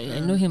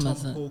 I know him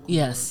as a...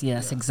 Yes,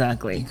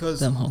 exactly.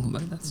 Because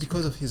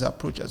of his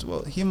approach as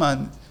well. Him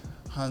and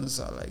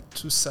Hans are like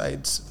two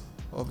sides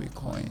of a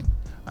coin.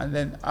 And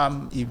then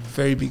I'm a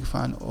very big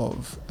fan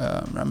of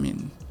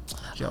Ramin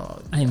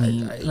Djawad.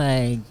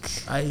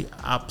 I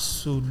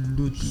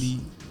absolutely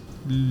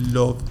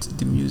loved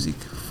the music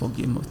for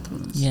Game of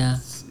Thrones. Yeah.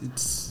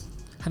 It's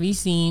Have you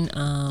seen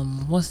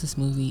what's this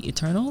movie,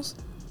 Eternals?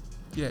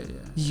 Yeah.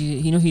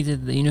 You know he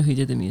did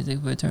the music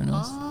for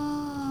Eternals.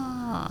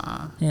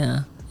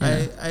 Yeah.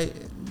 I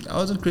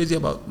wasn't crazy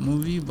about the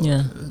movie, but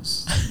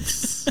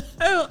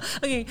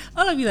okay.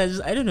 All of you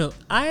that I don't know.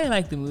 I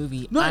like the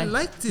movie. No, I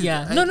liked it.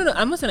 Yeah. No.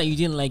 I'm not saying that you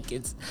didn't like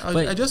it.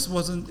 I just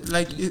wasn't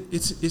like it.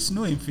 It's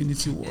no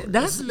Infinity War.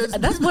 That's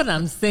what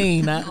I'm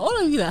saying. That all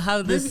of you that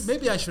have this.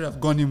 Maybe I should have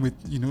gone in with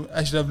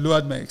I should have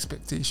lowered my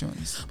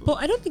expectations. But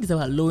I don't think it's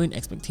about lowering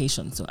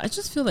expectations. So I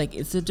just feel like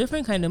it's a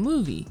different kind of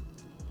movie.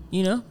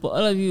 But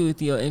all of you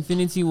with your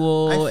Infinity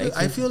War.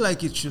 I feel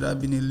like it should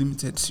have been a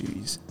limited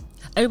series.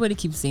 Everybody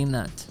keeps saying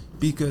that.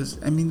 Because,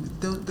 I mean,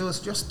 there was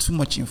just too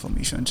much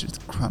information to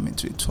cram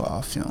into a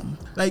 2-hour film.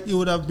 Like, it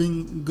would have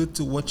been good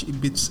to watch a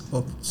bit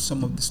of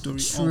some of the story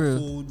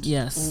unfold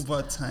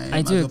over time.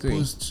 I do agree.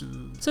 Opposed to...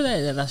 So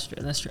that's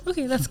true.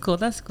 Okay, that's cool.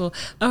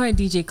 All right,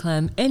 DJ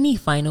Klem, any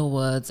final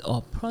words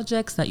or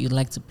projects that you'd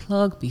like to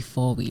plug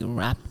before we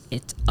wrap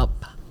it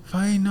up?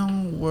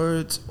 Final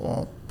words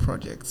or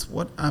projects.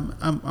 What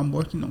I'm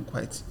working on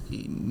quite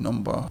a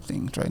number of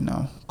things right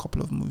now. A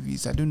couple of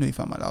movies. I don't know if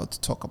I'm allowed to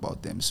talk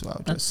about them, so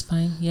I'll just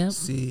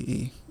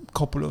say a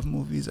couple of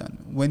movies, and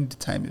when the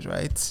time is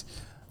right.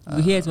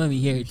 We hear it when we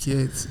hear it.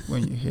 Hear it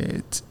when you hear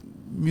it.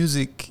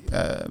 Music.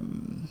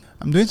 I'm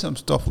doing some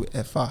stuff with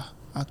Efa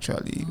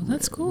actually. Oh,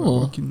 that's cool.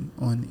 We're working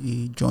on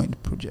a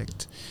joint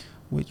project,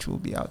 which will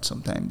be out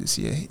sometime this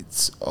year.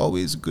 It's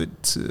always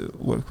good to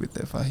work with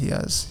Efa. He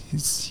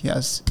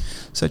has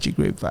such a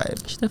great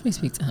vibe. You should definitely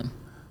speak to him.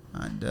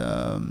 And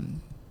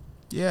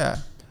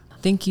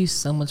thank you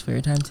so much for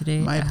your time today.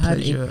 My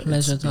pleasure. Had a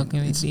pleasure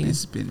talking with you.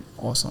 It's been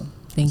awesome.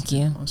 Thank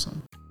you.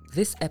 Awesome.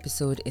 This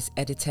episode is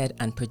edited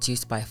and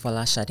produced by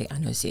Folashade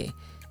Anozie.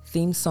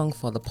 Theme song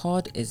for the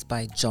pod is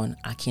by John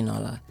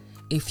Akinola.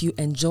 If you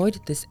enjoyed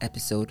this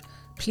episode,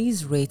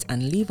 please rate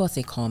and leave us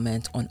a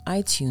comment on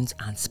iTunes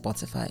and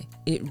Spotify.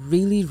 It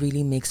really,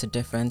 really makes a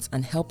difference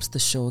and helps the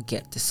show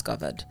get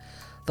discovered.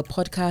 The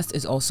podcast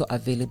is also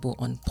available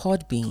on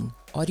Podbean,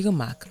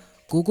 AudioMac,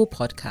 Google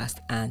Podcast,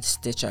 and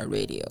Stitcher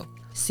Radio.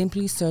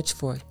 Simply search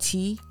for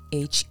THESNC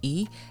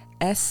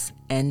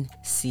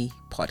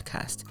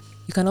Podcast.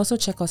 You can also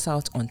check us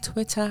out on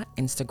Twitter,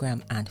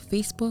 Instagram, and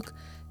Facebook.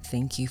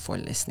 Thank you for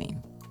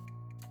listening.